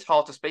we know, it's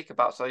hard to speak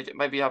about. So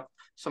maybe you have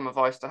some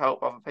advice to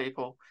help other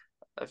people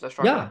if they're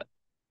struggling. Yeah.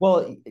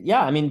 Well,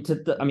 yeah, I mean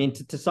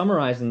to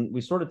summarize, and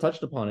we sort of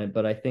touched upon it,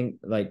 but I think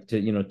like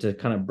to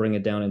kind of bring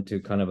it down into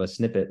kind of a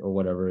snippet or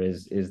whatever,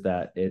 is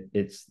that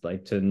it's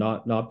like to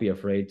not be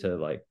afraid to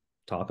like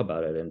talk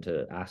about it, and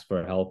to ask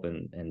for help,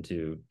 and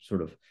to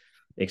sort of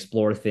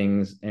explore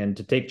things, and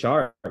to take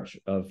charge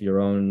of your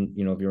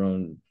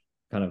own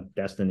kind of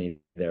destiny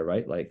there,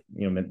 right? Like,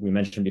 we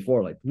mentioned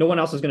before, like no one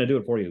else is going to do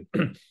it for you.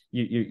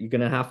 You're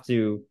gonna have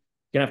to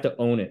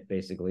own it,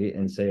 basically,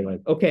 and say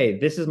like, okay,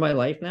 this is my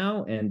life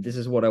now, and this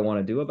is what I want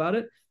to do about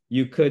it.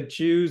 You could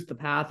choose the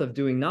path of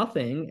doing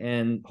nothing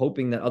and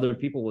hoping that other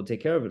people will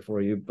take care of it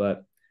for you,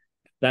 but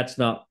that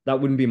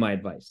wouldn't be my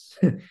advice.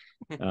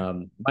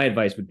 My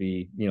advice would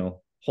be,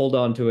 hold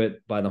on to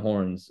it by the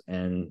horns,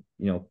 and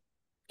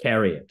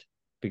carry it,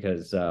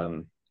 because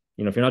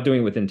if you're not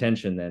doing it with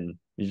intention, then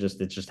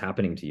it's just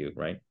happening to you,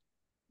 right?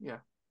 Yeah,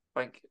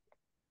 like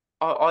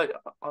I I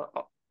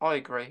I, I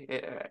agree.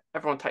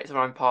 Everyone takes their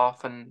own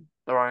path and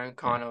their own Yeah.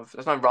 kind of.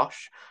 There's no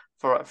rush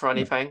for Yeah.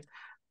 anything,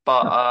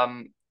 but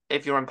No.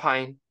 if you're in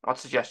pain, I'd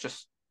suggest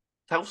just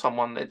tell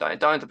someone. It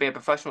don't have to be a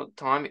professional at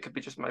the time. It could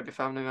be just maybe a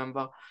family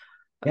member,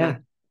 and then Yeah.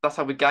 that's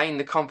how we gain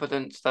the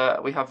confidence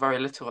that we have very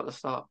little at the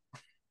start.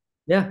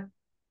 Yeah.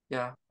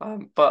 Yeah.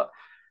 But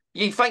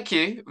thank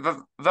you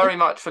very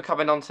much for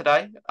coming on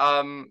today.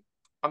 I'm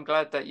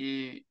glad that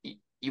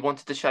you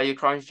wanted to share your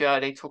Crohn's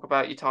journey, talk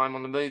about your time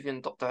on the movie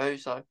and Doctor Who.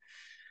 So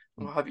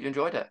I hope you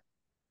enjoyed it.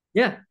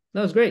 Yeah,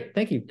 that was great.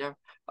 Thank you. Yeah.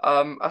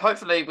 And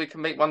hopefully we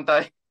can meet one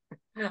day,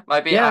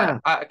 maybe Yeah.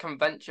 at a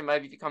convention.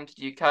 Maybe if you come to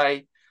the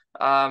UK,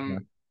 Yeah.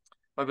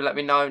 maybe let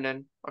me know, and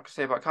then I can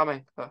see about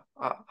coming. But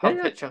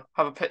Yeah. Yeah.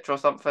 have a picture or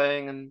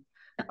something, and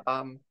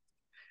um,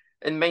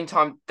 in the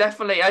meantime,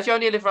 definitely, as you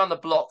only live around the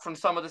block from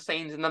some of the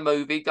scenes in the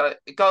movie, go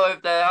over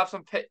there, have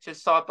some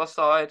pictures side by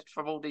side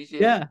from all these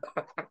years. Yeah.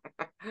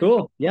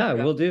 Cool. Yeah,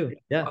 Yeah, we'll do.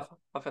 Yeah.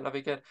 I think that'd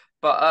be good.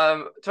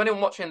 But to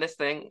anyone watching this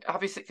thing,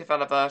 happy 60th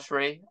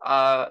anniversary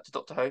to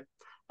Doctor Who.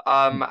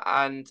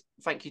 And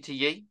thank you to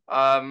Yee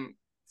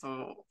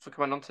for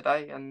coming on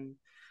today and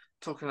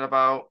talking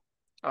about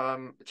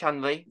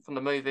Chang Lee from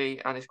the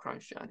movie and his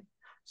Crohn's journey.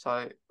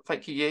 So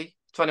thank you, Yee,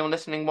 to anyone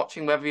listening,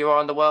 watching, wherever you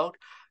are in the world,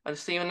 and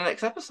see you in the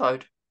next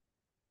episode.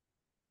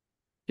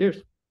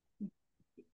 Cheers.